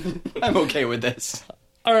 I'm okay with this.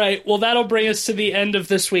 All right. Well, that'll bring us to the end of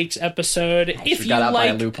this week's episode. If We you got out by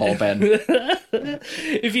a like, loophole, Ben.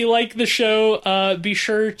 if you like the show, be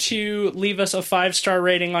sure to leave us a 5-star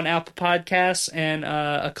rating on Apple Podcasts and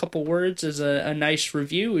a couple words as a nice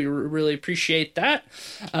review. We really appreciate that.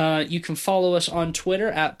 You can follow us on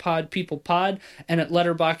Twitter at PodPeoplePod and at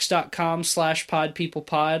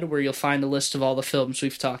letterboxd.com/PodPeoplePod, where you'll find a list of all the films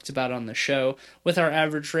we've talked about on the show with our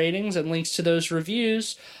average ratings and links to those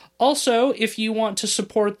reviews. Also, if you want to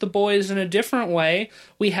support the boys in a different way,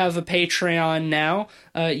 we have a Patreon now.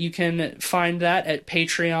 You can find that at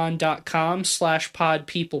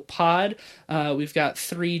patreon.com/podpeoplepod. We've got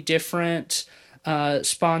 3 different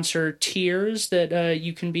sponsor tiers that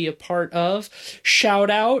you can be a part of. Shout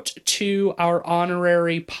out to our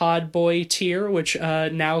honorary Podboy tier, which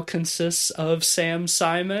now consists of Sam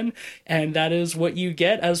Simon, and that is what you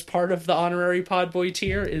get as part of the honorary Podboy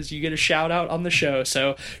tier, is you get a shout out on the show.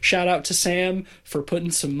 So shout out to Sam for putting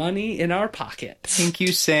some money in our pockets. Thank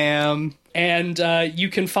you, Sam. And you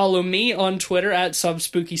can follow me on Twitter at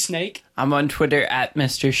SubSpookySnake. I'm on Twitter at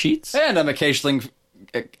Mr. Sheets. And I'm occasionally...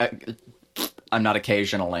 I'm not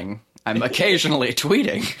occasionaling. I'm occasionally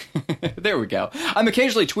tweeting. There we go. I'm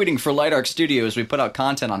occasionally tweeting for Light Arc Studios. We put out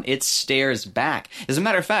content on It Stares Back. As a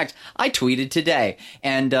matter of fact, I tweeted today,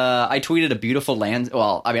 and I tweeted a beautiful land...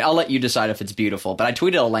 Well, I mean, I'll let you decide if it's beautiful, but I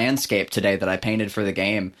tweeted a landscape today that I painted for the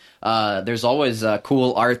game. There's always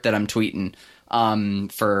cool art that I'm tweeting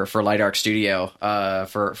for Light Arc Studio,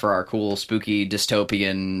 for our cool, spooky,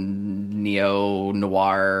 dystopian,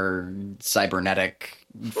 neo-noir, cybernetic...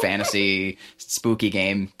 fantasy spooky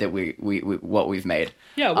game that we've made.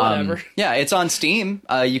 Yeah, whatever. Yeah, it's on Steam.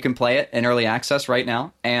 You can play it in early access right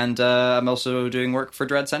now, and I'm also doing work for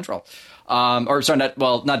Dread Central. Or sorry,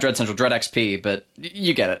 not Dread Central, Dread XP, but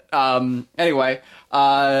you get it. Anyway,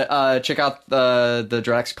 check out the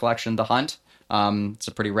Dread X collection, The Hunt. It's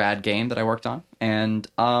a pretty rad game that I worked on, and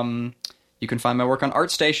you can find my work on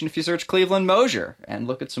ArtStation if you search Cleveland Mosier and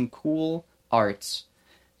look at some cool arts.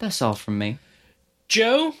 That's all from me.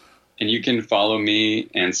 Joe? And you can follow me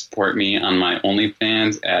and support me on my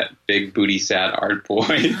OnlyFans at Big Booty Sad Art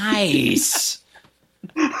Boy. Nice.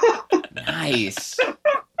 Nice.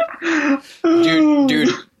 Dude,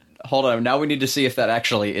 hold on. Now we need to see if that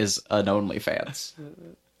actually is an OnlyFans.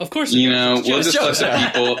 Of course. We'll just let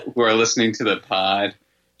the people who are listening to the pod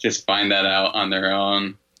just find that out on their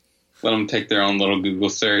own. Let them take their own little Google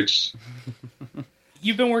search.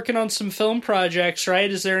 You've been working on some film projects, right?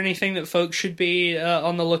 Is there anything that folks should be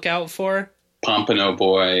on the lookout for? Pompano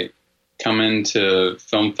Boy, coming to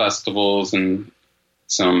film festivals and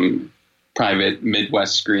some private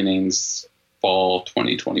Midwest screenings fall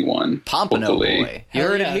 2021. Pompano hopefully. Boy. You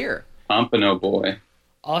heard it here. Pompano Boy.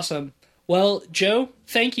 Awesome. Well, Joe,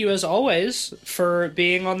 thank you as always for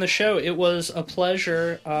being on the show. It was a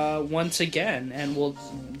pleasure once again, and we'll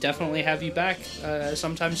definitely have you back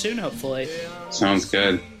sometime soon, hopefully. Sounds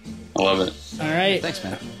good. I love it. All right. Thanks,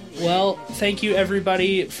 man. Well, thank you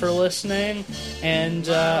everybody for listening, and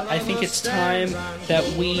I think it's time that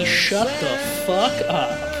we shut the fuck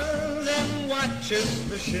up. And watches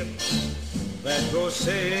the ships that go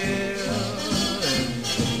sailing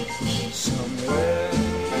somewhere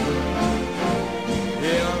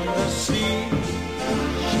beyond the sea.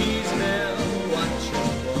 She's there watching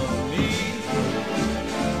for me.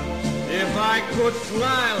 If I could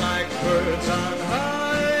fly like birds on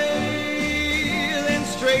high, then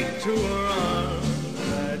straight to her arms